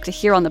you'd like to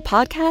hear on the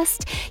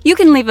podcast, you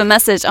can leave a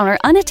message on our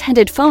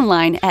unattended phone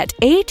line at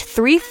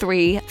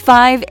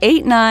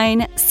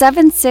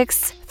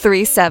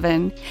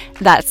 833-589-7637.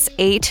 That's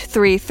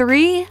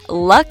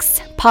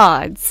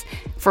 833-LUX-PODS.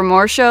 For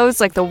more shows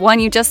like the one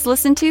you just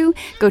listened to,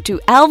 go to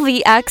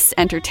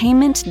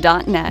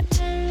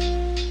lvxentertainment.net.